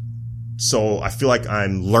 So I feel like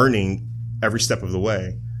I'm learning every step of the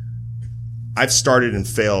way. I've started and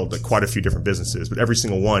failed at quite a few different businesses, but every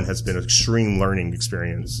single one has been an extreme learning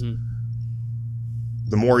experience. Mm-hmm.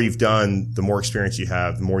 The more you've done, the more experience you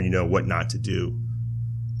have, the more you know what not to do.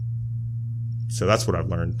 So that's what I've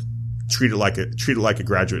learned. Treat it like a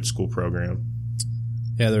graduate school program.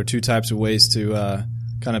 Yeah, there are two types of ways to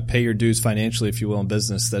kind of pay your dues financially, if you will, in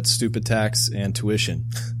business. That's stupid tax and tuition.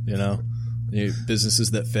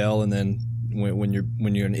 Businesses that fail, and then when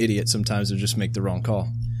you're an idiot, sometimes they just make the wrong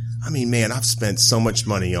call. I mean, man, I've spent so much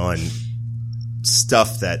money on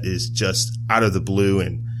stuff that is just out of the blue,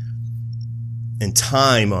 and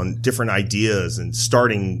time on different ideas and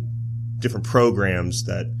starting different programs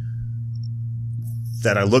that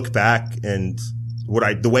I look back and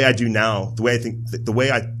the way I do now, the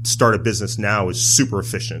way I start a business now is super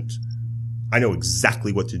efficient. I know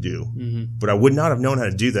exactly what to do, but I would not have known how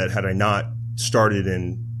to do that had I not started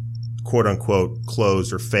and quote unquote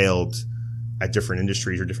closed or failed at different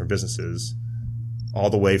industries or different businesses, all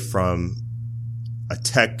the way from a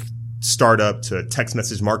tech startup to a text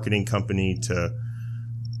message marketing company to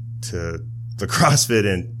the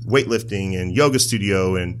CrossFit and weightlifting and yoga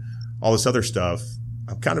studio and all this other stuff.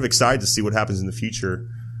 I'm kind of excited to see what happens in the future.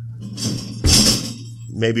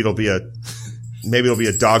 Maybe it'll be a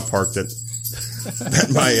dog park that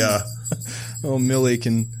my Millie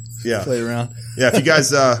can play around. Yeah,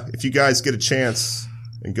 if you guys get a chance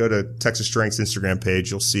and go to Texas Strength's Instagram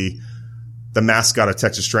page, you'll see the mascot of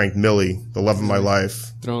Texas Strength, Millie, the love of my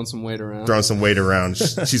life, throwing some weight around.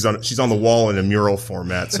 She's on the wall in a mural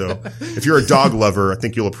format. So if you're a dog lover, I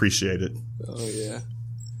think you'll appreciate it. Oh yeah.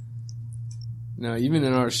 Now, even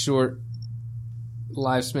in our short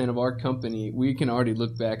lifespan of our company, we can already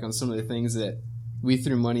look back on some of the things that we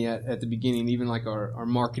threw money at the beginning, even like our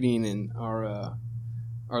marketing and our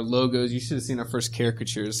logos. You should have seen our first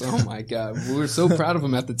caricatures. Oh my God. We were so proud of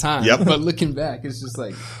them at the time. Yep. But looking back, it's just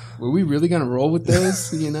like, were we really going to roll with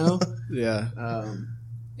those? Yeah.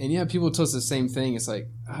 And yeah, people told us the same thing. It's like,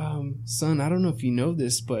 son, I don't know if you know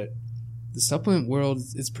this, but the supplement world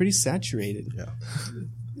is pretty saturated. Yeah.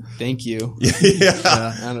 Thank you. Yeah.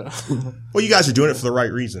 I don't know. Well, you guys are doing it for the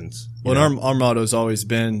right reasons. Well, our motto's always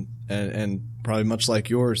been, and probably much like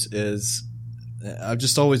yours, is I've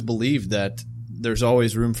just always believed that there's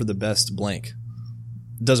always room for the best blank.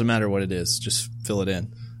 It doesn't matter what it is, just fill it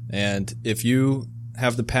in. And if you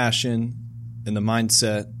have the passion and the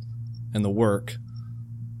mindset and the work,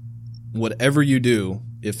 whatever you do,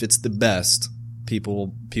 if it's the best,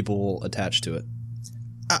 people will attach to it.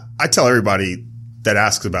 I tell everybody that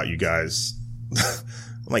asks about you guys,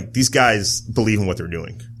 I'm like, these guys believe in what they're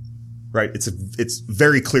doing, right? It's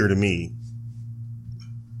very clear to me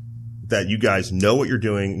that you guys know what you're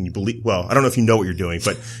doing and you believe, well, I don't know if you know what you're doing,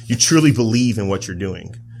 but you truly believe in what you're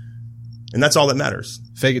doing. And that's all that matters.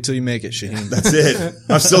 Fake it till you make it, Shaheen. That's it.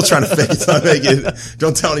 I'm still trying to fake it till I make it.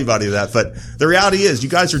 Don't tell anybody that. But the reality is you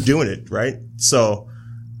guys are doing it, right? So,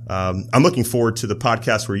 I'm looking forward to the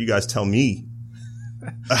podcast where you guys tell me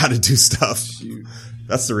how to do stuff. Shoot.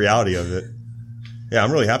 That's the reality of it. Yeah,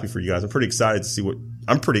 I'm really happy for you guys. I'm pretty excited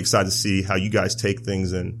to see how you guys take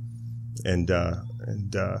things and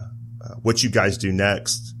what you guys do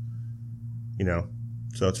next.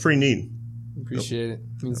 So it's pretty neat. Appreciate it.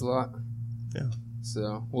 Means a lot. Yeah.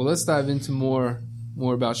 So, well, let's dive into more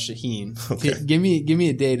about Shaheen. Okay. Give me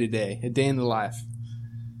a day today, a day in the life.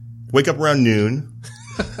 Wake up around noon.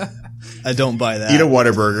 I don't buy that. Eat a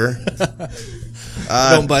Whataburger.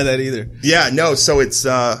 Don't buy that either. Yeah, no. So it's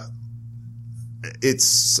a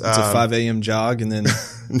 5 a.m. jog, and then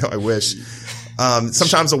no, I wish.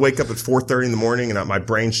 Sometimes I'll wake up at 4:30 in the morning, and my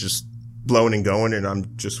brain's just blowing and going, and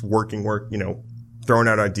I'm just working, throwing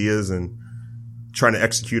out ideas and trying to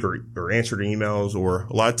execute or answer to emails. Or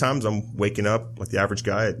a lot of times I'm waking up like the average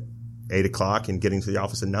guy at 8 o'clock and getting to the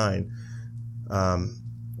office at 9.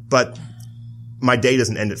 But my day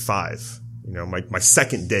doesn't end at 5. My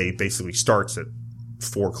second day basically starts at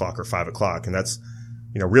 4 o'clock or 5 o'clock. And that's,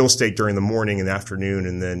 real estate during the morning and afternoon.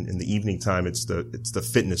 And then in the evening time, it's the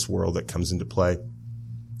fitness world that comes into play.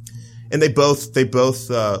 And they both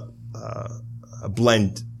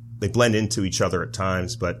blend into each other at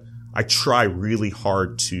times, but I try really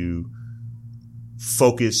hard to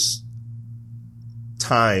focus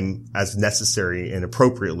time as necessary and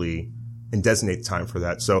appropriately and designate time for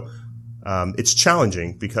that. So, it's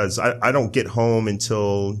challenging because I don't get home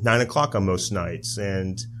until 9 o'clock on most nights.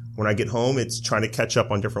 And when I get home, it's trying to catch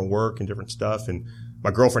up on different work and different stuff. And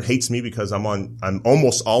my girlfriend hates me because I'm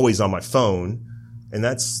almost always on my phone. And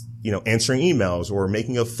that's, answering emails or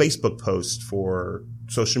making a Facebook post for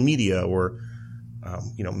social media or,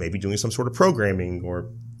 maybe doing some sort of programming or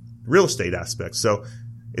real estate aspect. So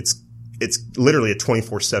it's literally a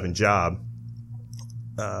 24/7 job,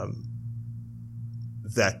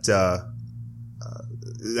 that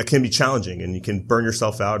can be challenging, and you can burn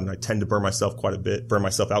yourself out. And I tend to burn myself out quite a bit.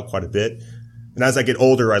 And as I get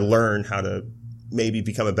older, I learn how to maybe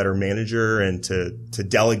become a better manager and to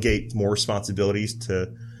delegate more responsibilities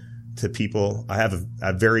to people. I do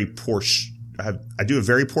a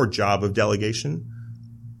very poor job of delegation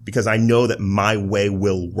because I know that my way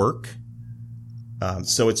will work.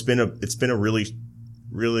 So it's been a really,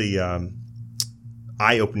 really,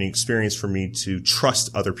 eye-opening experience for me to trust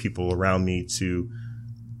other people around me to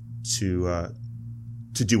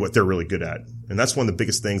do what they're really good at. And that's one of the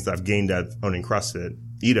biggest things that I've gained out of owning CrossFit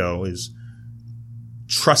Edo is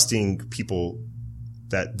trusting people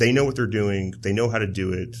that they know what they're doing. They know how to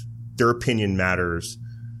do it. Their opinion matters.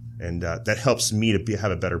 And, that helps me to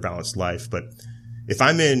have a better balanced life. But if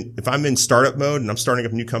I'm in startup mode and I'm starting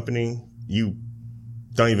up a new company, you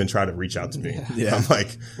don't even try to reach out to me. Yeah. I'm like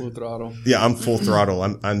full throttle. Yeah, I'm full throttle.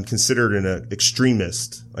 I'm considered an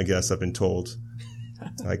extremist, I guess I've been told.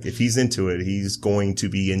 Like if he's into it, he's going to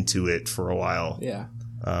be into it for a while. Yeah.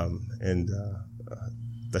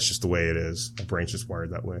 That's just the way it is. My brain's just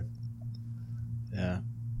wired that way. Yeah.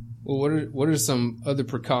 Well, what are some other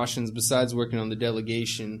precautions besides working on the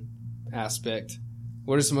delegation aspect?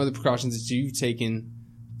 What are some other precautions that you've taken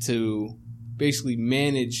to basically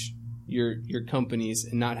manage your companies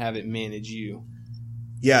and not have it manage you?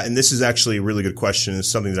 Yeah, and this is actually a really good question.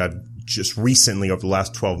 It's something that I've just recently, over the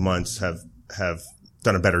last 12 months, have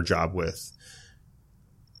done a better job with.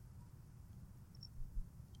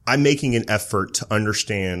 I'm making an effort to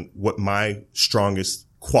understand what my strongest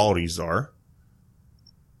qualities are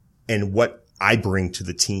and what I bring to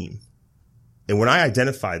the team. And when I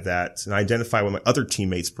identify that and I identify what my other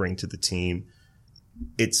teammates bring to the team,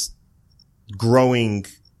 it's growing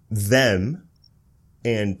them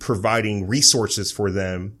and providing resources for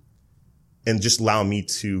them and just allow me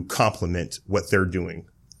to complement what they're doing.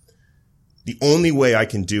 The only way I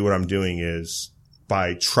can do what I'm doing is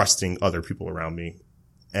by trusting other people around me.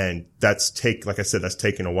 And like I said, that's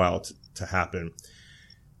taken a while to happen.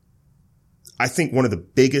 I think one of the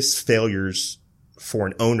biggest failures for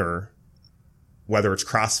an owner, whether it's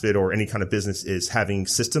CrossFit or any kind of business, is having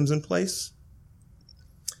systems in place.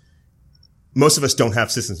 Most of us don't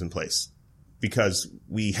have systems in place because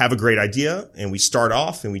we have a great idea and we start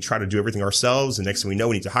off and we try to do everything ourselves. And next thing we know,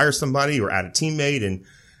 we need to hire somebody or add a teammate, and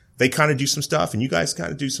they kind of do some stuff and you guys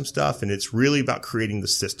kind of do some stuff. And it's really about creating the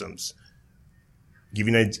systems. Give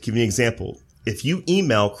you an example. If you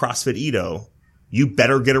email CrossFit Edo, you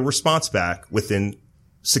better get a response back within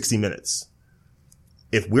 60 minutes.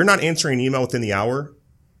 If we're not answering an email within the hour,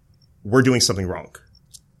 we're doing something wrong.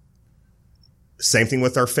 Same thing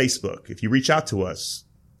with our Facebook. If you reach out to us,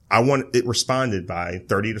 I want it responded by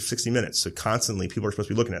 30 to 60 minutes. So constantly people are supposed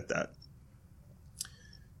to be looking at that.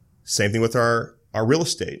 Same thing with our real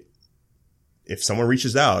estate. If someone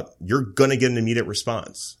reaches out, you're going to get an immediate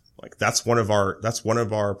response. Like that's one of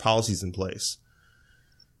our policies in place.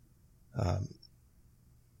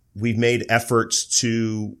 We've made efforts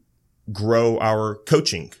to grow our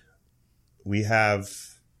coaching. We have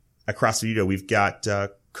at CrossFit Edo, we've got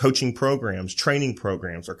coaching programs, training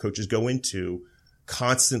programs our coaches go into,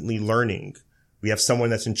 constantly learning. We have someone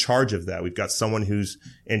that's in charge of that. We've got someone who's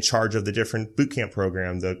in charge of the different boot camp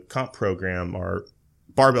program, the comp program, our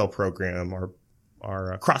barbell program,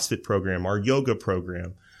 our CrossFit program, our yoga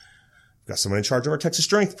program. We've got someone in charge of our Texas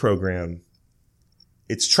Strength program.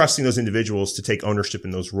 It's trusting those individuals to take ownership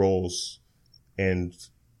in those roles. And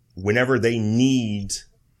whenever they need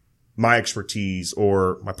my expertise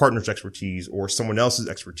or my partner's expertise or someone else's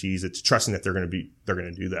expertise, it's trusting that they're going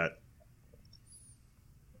to do that.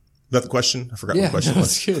 Is that the question? I forgot what the question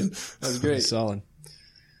was. Yeah, that was good. That was great. Solid.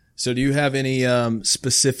 So do you have any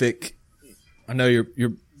specific, I know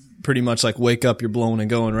you're pretty much like wake up, you're blowing and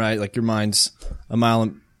going, right? Like your mind's a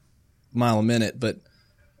mile a minute, but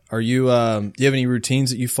are you, do you have any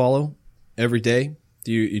routines that you follow every day?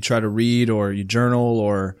 Do you try to read or you journal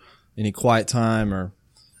or any quiet time or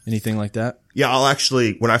anything like that? Yeah, I'll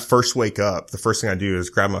actually, when I first wake up, the first thing I do is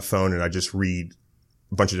grab my phone and I just read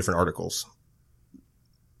a bunch of different articles.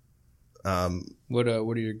 What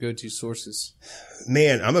are your go-to sources?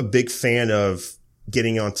 Man, I'm a big fan of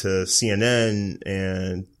getting onto CNN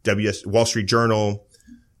and Wall Street Journal.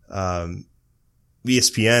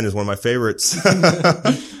 ESPN is one of my favorites.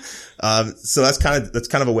 So that's kind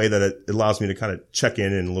of a way that it allows me to kind of check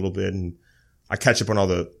in a little bit, and I catch up on all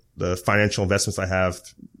the financial investments I have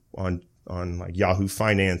on like Yahoo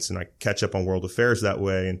Finance, and I catch up on World Affairs that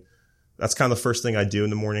way. And That's kind of the first thing I do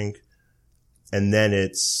in the morning. And then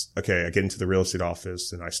it's, okay, I get into the real estate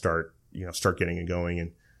office and I start getting it going.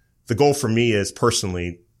 And the goal for me is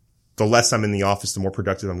personally, the less I'm in the office, the more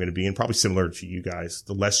productive I'm going to be. And probably similar to you guys,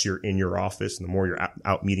 the less you're in your office and the more you're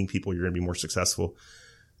out meeting people, you're going to be more successful.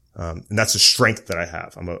 And that's a strength that I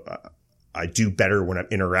have. I do better when I'm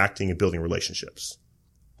interacting and building relationships.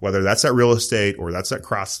 Whether that's at real estate or that's at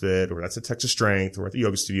CrossFit or that's at Texas Strength or at the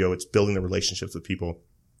yoga studio, it's building the relationships with people.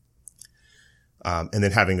 And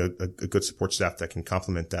then having a good support staff that can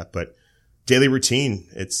complement that. But daily routine,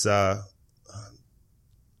 it's, as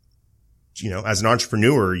an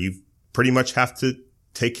entrepreneur, you pretty much have to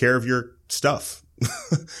take care of your stuff.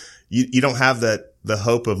 You don't have the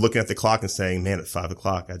hope of looking at the clock and saying, man, at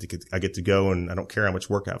 5:00, I get to go and I don't care how much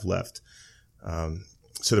work I have left.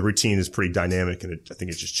 So the routine is pretty dynamic and I think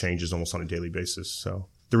it just changes almost on a daily basis. So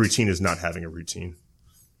the routine is not having a routine.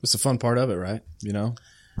 It's the fun part of it, right?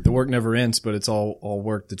 The work never ends, but it's all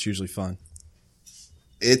work that's usually fun.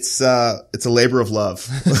 It's a labor of love.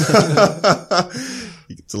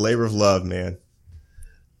 It's a labor of love, man.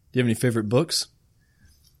 Do you have any favorite books?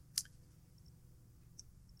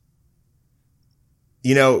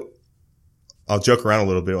 I'll joke around a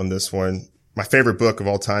little bit on this one. My favorite book of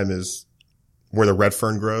all time is Where the Red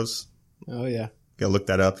Fern Grows. Oh, yeah. Gotta look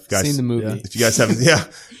that up. If you guys, seen the movie. If you guys haven't,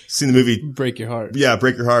 seen the movie. Break your heart. Yeah,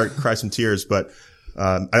 break your heart, cry some tears. But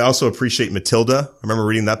I also appreciate Matilda. I remember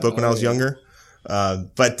reading that book when I was younger.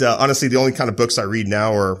 But honestly, the only kind of books I read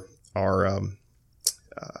now are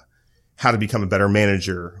How to Become a Better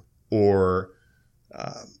Manager or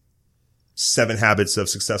 7 Habits of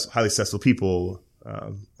Highly Successful People.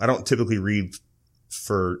 I don't typically read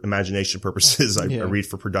for imagination purposes. I read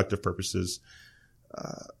for productive purposes.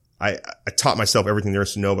 I taught myself everything there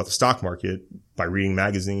is to know about the stock market by reading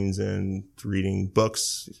magazines and reading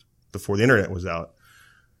books before the internet was out.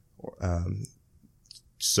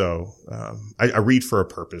 I read for a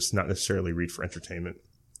purpose, not necessarily read for entertainment.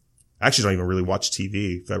 I actually don't even really watch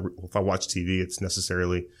TV. If I watch TV, it's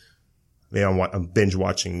necessarily, I'm binge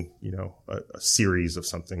watching, a series of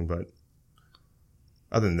something, but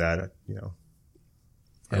other than that,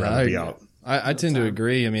 I'd rather be out. I tend to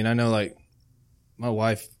agree. I mean, I know like my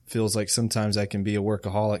wife feels like sometimes I can be a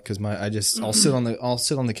workaholic because I'll sit on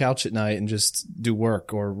the couch at night and just do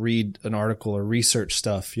work or read an article or research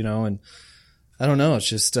stuff, and I don't know. It's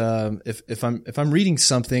just, if I'm reading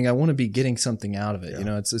something, I want to be getting something out of it.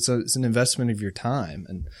 Yeah. It's an investment of your time,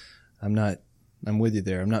 and I'm with you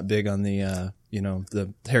there. I'm not big on the,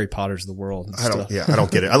 the Harry Potters of the world and stuff. I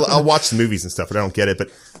don't get it. I'll watch the movies and stuff, but I don't get it. But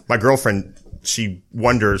my girlfriend, she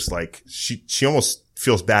wonders, like, she almost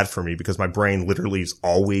feels bad for me because my brain literally is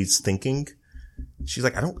always thinking. She's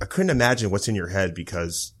like, I couldn't imagine what's in your head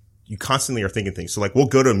because you constantly are thinking things. So like, we'll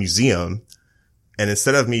go to a museum and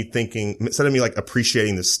instead of me like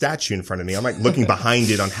appreciating the statue in front of me, I'm like looking behind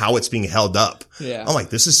it on how it's being held up. Yeah. I'm like,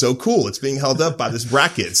 this is so cool. It's being held up by this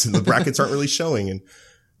brackets and the brackets aren't really showing. And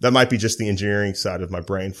that might be just the engineering side of my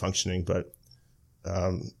brain functioning, but,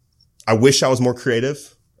 I wish I was more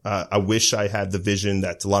creative. I wish I had the vision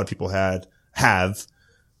that a lot of people have,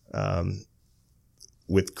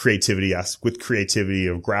 with creativity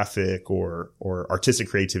of graphic or artistic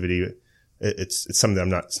creativity. It's something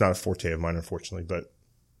that it's not a forte of mine, unfortunately, but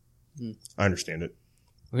I understand it.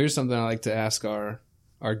 Well, here's something I like to ask our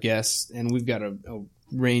guests, and we've got a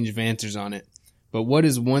range of answers on it. But what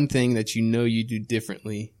is one thing that you do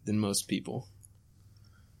differently than most people?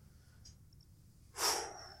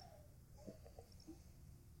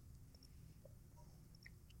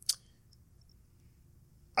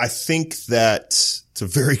 I think that it's a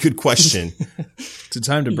very good question. It's a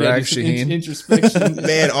time to brag, Shaheen. Introspection.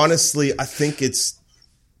 Man, honestly, I think it's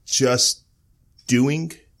just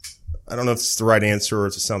doing. I don't know if it's the right answer or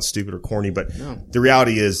if it sounds stupid or corny, but the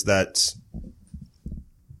reality is that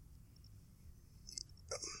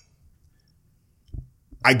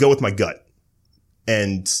I go with my gut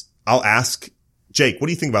and I'll ask Jake, what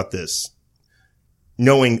do you think about this?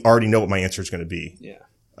 Already know what my answer is going to be. Yeah.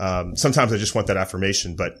 Sometimes I just want that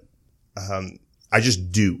affirmation, but, I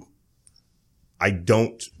just do. I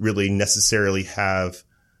don't really necessarily have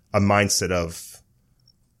a mindset of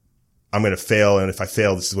I'm going to fail. And if I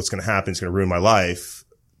fail, this is what's going to happen. It's going to ruin my life.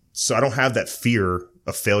 So I don't have that fear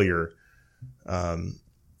of failure.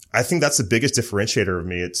 I think that's the biggest differentiator of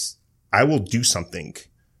me. I will do something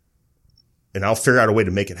and I'll figure out a way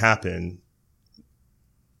to make it happen.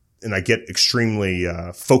 And I get extremely,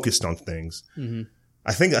 focused on things. Mm-hmm.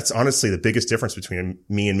 I think that's honestly the biggest difference between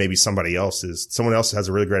me and maybe somebody else is someone else has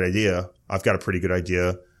a really great idea. I've got a pretty good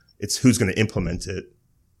idea. It's who's going to implement it.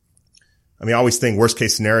 I mean, I always think worst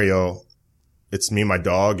case scenario, it's me and my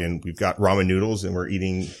dog, and we've got ramen noodles, and we're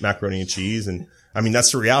eating macaroni and cheese. And I mean,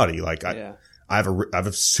 that's the reality. Like I have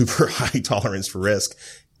a super high tolerance for risk.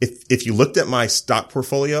 If you looked at my stock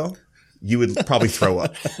portfolio, you would probably throw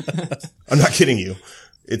up. I'm not kidding you.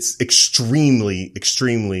 It's extremely,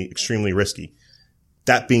 extremely, extremely risky.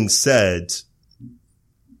 That being said,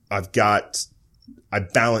 I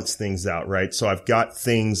balance things out, right? So I've got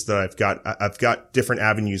things that I've got different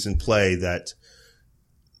avenues in play that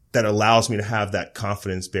allows me to have that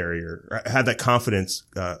confidence barrier, have that confidence,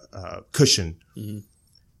 cushion. Mm-hmm.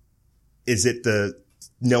 Is it the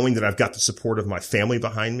knowing that I've got the support of my family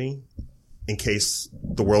behind me in case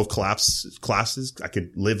the world collapses? I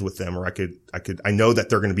could live with them, or I know that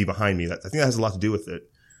they're going to be behind me. I think that has a lot to do with it.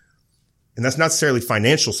 And that's not necessarily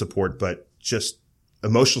financial support, but just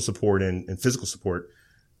emotional support and physical support.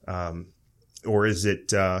 Or is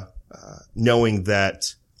it, knowing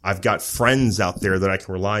that I've got friends out there that I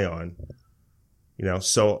can rely on,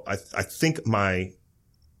 so I think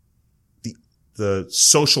the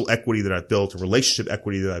social equity that I've built, the relationship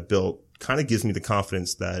equity that I've built kind of gives me the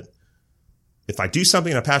confidence that if I do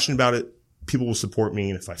something and I'm passionate about it, people will support me.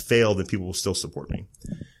 And if I fail, then people will still support me.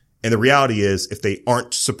 And the reality is, if they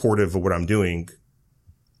aren't supportive of what I'm doing,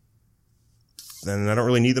 then I don't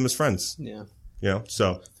really need them as friends. Yeah.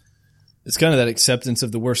 So it's kind of that acceptance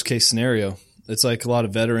of the worst case scenario. It's like a lot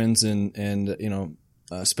of veterans and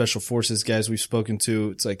special forces guys we've spoken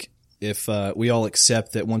to. It's like, if we all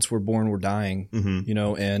accept that once we're born, we're dying,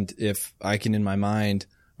 mm-hmm. And if I can in my mind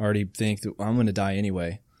already think that I'm going to die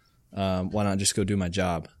anyway, why not just go do my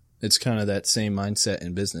job? It's kind of that same mindset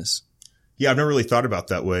in business. Yeah, I've never really thought about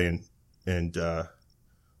that way, and that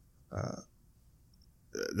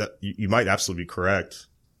you might absolutely be correct.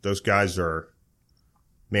 Those guys are,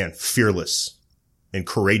 man, fearless and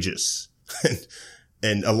courageous,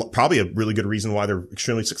 and probably a really good reason why they're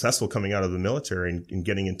extremely successful coming out of the military and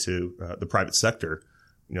getting into the private sector.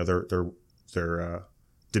 Their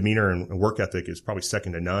demeanor and work ethic is probably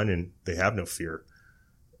second to none, and they have no fear.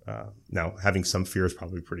 Now, having some fear is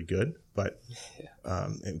probably pretty good, but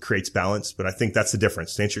it creates balance. But I think that's the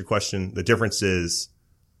difference. To answer your question, the difference is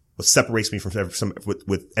what separates me from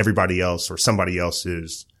with everybody else or somebody else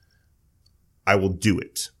is I will do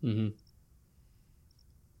it. Mm-hmm.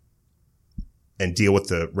 And deal with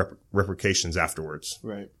the repercussions afterwards.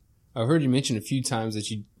 Right. I've heard you mention a few times that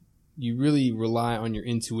you really rely on your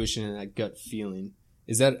intuition and that gut feeling.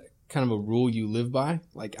 Is that kind of a rule you live by?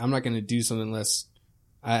 Like, I'm not going to do something unless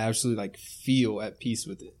I absolutely feel at peace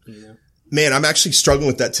with it. Man, I'm actually struggling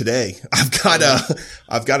with that today.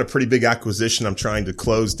 I've got a pretty big acquisition I'm trying to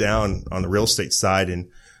close down on the real estate side, and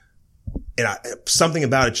something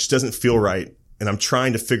about it just doesn't feel right, and I'm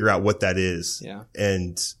trying to figure out what that is. Yeah.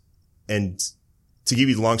 And to give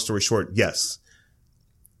you the long story short, yes.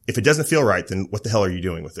 If it doesn't feel right, then what the hell are you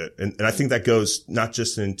doing with it? And I think that goes not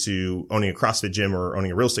just into owning a CrossFit gym or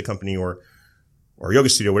owning a real estate company or a yoga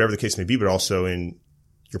studio, whatever the case may be, but also in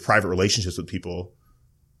your private relationships with people.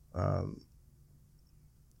 I'm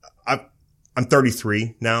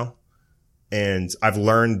 33 now, and I've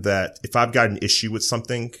learned that if I've got an issue with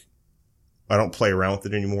something, I don't play around with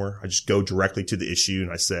it anymore. I just go directly to the issue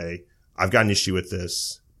and I say, I've got an issue with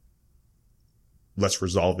this. Let's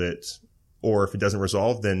resolve it. Or if it doesn't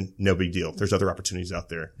resolve, then no big deal. There's other opportunities out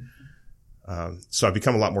there. So I've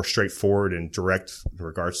become a lot more straightforward and direct in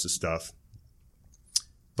regards to stuff.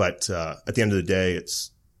 But at the end of the day,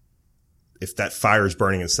 if that fire is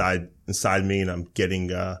burning inside me and I'm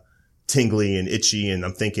getting tingly and itchy and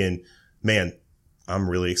I'm thinking, man, I'm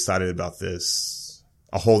really excited about this.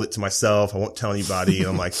 I'll hold it to myself. I won't tell anybody. And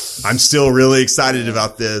I'm like, I'm still really excited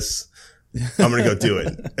about this. I'm going to go do it.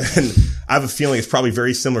 And I have a feeling it's probably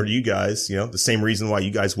very similar to you guys. The same reason why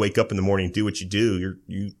you guys wake up in the morning and do what you do.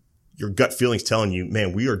 Your gut feeling's telling you,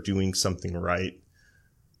 man, we are doing something right.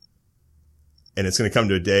 And it's going to come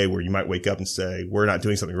to a day where you might wake up and say, we're not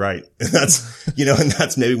doing something right. And that's, and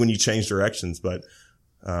that's maybe when you change directions. But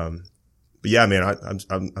yeah, man,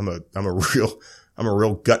 I'm a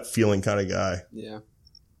real gut feeling kind of guy. Yeah.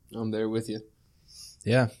 I'm there with you.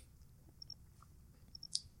 Yeah.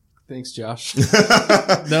 Thanks, Josh.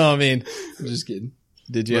 No, I mean, I'm just kidding.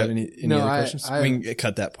 Did you have any other questions? We can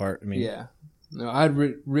cut that part. Yeah. No, I'd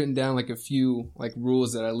written down a few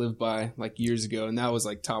rules that I lived by years ago, and that was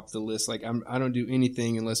top of the list. I don't do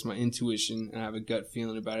anything unless my intuition and I have a gut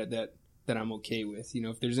feeling about it that I'm okay with.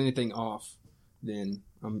 If there's anything off, then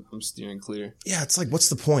I'm steering clear. Yeah, it's what's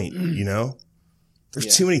the point?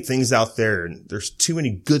 There's too many things out there, and there's too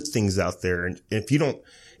many good things out there, and if you don't,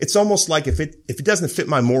 it's almost like if it doesn't fit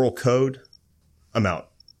my moral code, I'm out.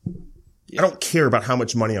 Yeah. I don't care about how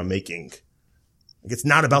much money I'm making. Like, it's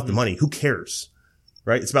not about the money. Who cares?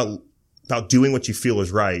 Right? It's about doing what you feel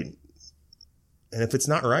is right. And if it's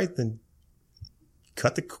not right, then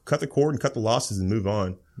cut the cord and cut the losses and move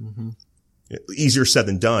on. Mm-hmm. Easier said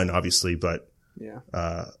than done, obviously, but yeah.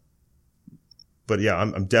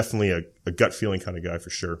 I'm definitely a gut feeling kind of guy for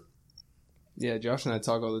sure. Yeah, Josh and I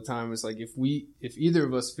talk all the time. It's like if either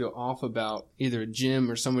of us feel off about either a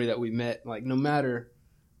gym or somebody that we met, like no matter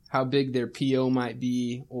how big their PO might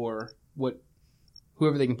be or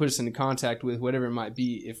whoever they can put us into contact with, whatever it might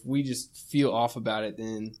be, if we just feel off about it,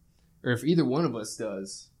 then, or if either one of us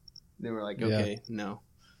does, then we're like, okay, no.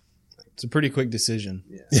 It's a pretty quick decision.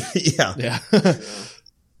 Yeah. Yeah.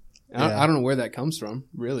 I don't know where that comes from,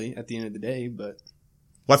 really, at the end of the day, but.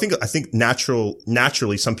 Well, I think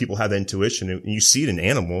naturally some people have that intuition, and you see it in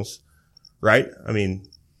animals, right? I mean,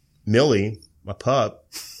 Millie, my pup,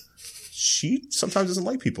 she sometimes doesn't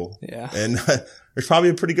like people. Yeah. And there's probably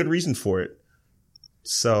a pretty good reason for it.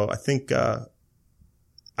 So I think, I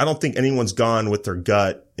don't think anyone's gone with their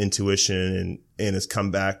gut intuition and has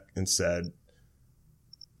come back and said,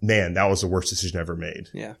 man, that was the worst decision I ever made.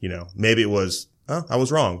 Yeah. You know, maybe it was, I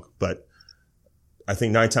was wrong, but I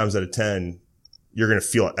think 9 times out of 10, you're going to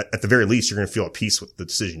feel, at the very least, you're going to feel at peace with the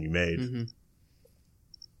decision you made. Mm-hmm.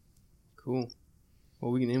 Cool.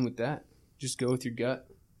 Well, we can end with that. Just go with your gut.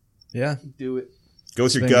 Yeah. Do it. Go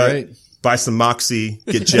with your gut. Great. Buy some Moxie.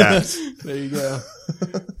 Get jacked. There you go.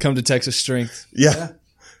 Come to Texas Strength. Yeah.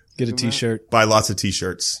 Get a t-shirt. Buy lots of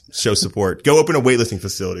t-shirts. Show support. Go open a weightlifting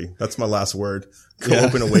facility. That's my last word. Go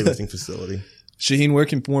open a weightlifting facility. Shaheen, where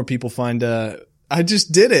can more people find I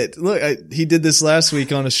just did it. Look, he did this last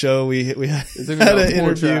week on a show. We had an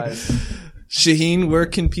interview. Shaheen, where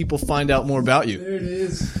can people find out more about you? There it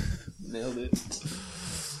is. Nailed it.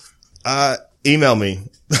 Email me.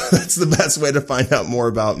 That's the best way to find out more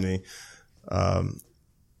about me. I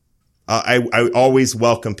always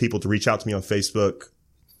welcome people to reach out to me on Facebook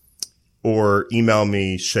or email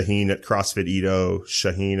me, Shaheen at CrossFit Edo,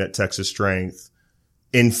 Shaheen at Texas Strength,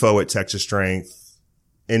 info at Texas Strength,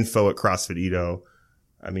 info at CrossFit Edo.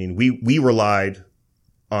 I mean, we relied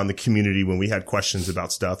on the community when we had questions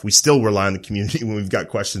about stuff. We still rely on the community when we've got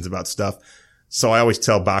questions about stuff. So I always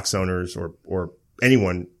tell box owners or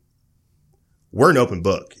anyone, we're an open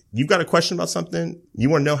book. You've got a question about something, you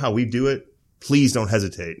want to know how we do it, please don't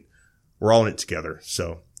hesitate. We're all in it together.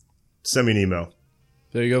 So send me an email.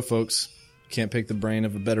 There you go, folks. Can't pick the brain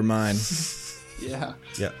of a better mind. Yeah.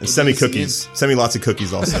 Yeah. And send me cookies. Send me lots of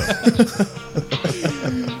cookies also.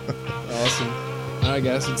 Awesome. All right,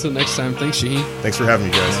 guys. Until next time, thanks, Shaheen. Thanks for having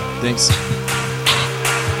me, guys. Thanks.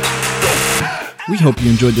 We hope you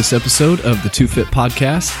enjoyed this episode of the 2Fit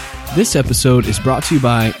Podcast. This episode is brought to you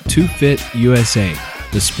by 2Fit USA,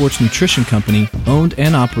 the sports nutrition company owned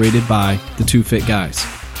and operated by the 2Fit guys.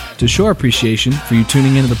 To show our appreciation for you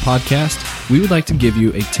tuning into the podcast, we would like to give you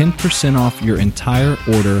a 10% off your entire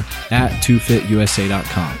order at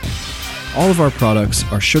 2fitusa.com. All of our products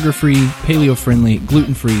are sugar-free, paleo-friendly,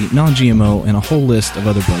 gluten-free, non-GMO, and a whole list of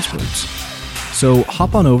other buzzwords. So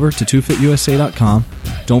hop on over to 2fitusa.com.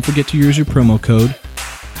 Don't forget to use your promo code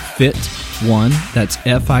FIT1, that's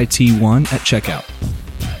FIT1 at checkout.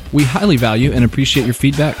 We highly value and appreciate your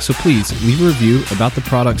feedback, so please leave a review about the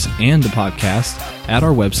products and the podcast at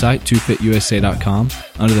our website, 2fitusa.com,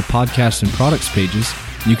 under the podcast and products pages.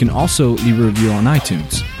 You can also leave a review on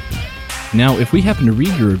iTunes. Now, if we happen to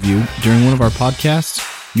read your review during one of our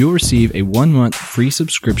podcasts, you'll receive a 1-month free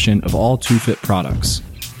subscription of all 2Fit products.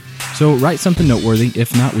 So write something noteworthy.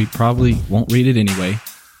 If not, we probably won't read it anyway.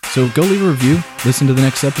 So go leave a review, listen to the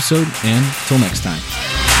next episode, and till next time.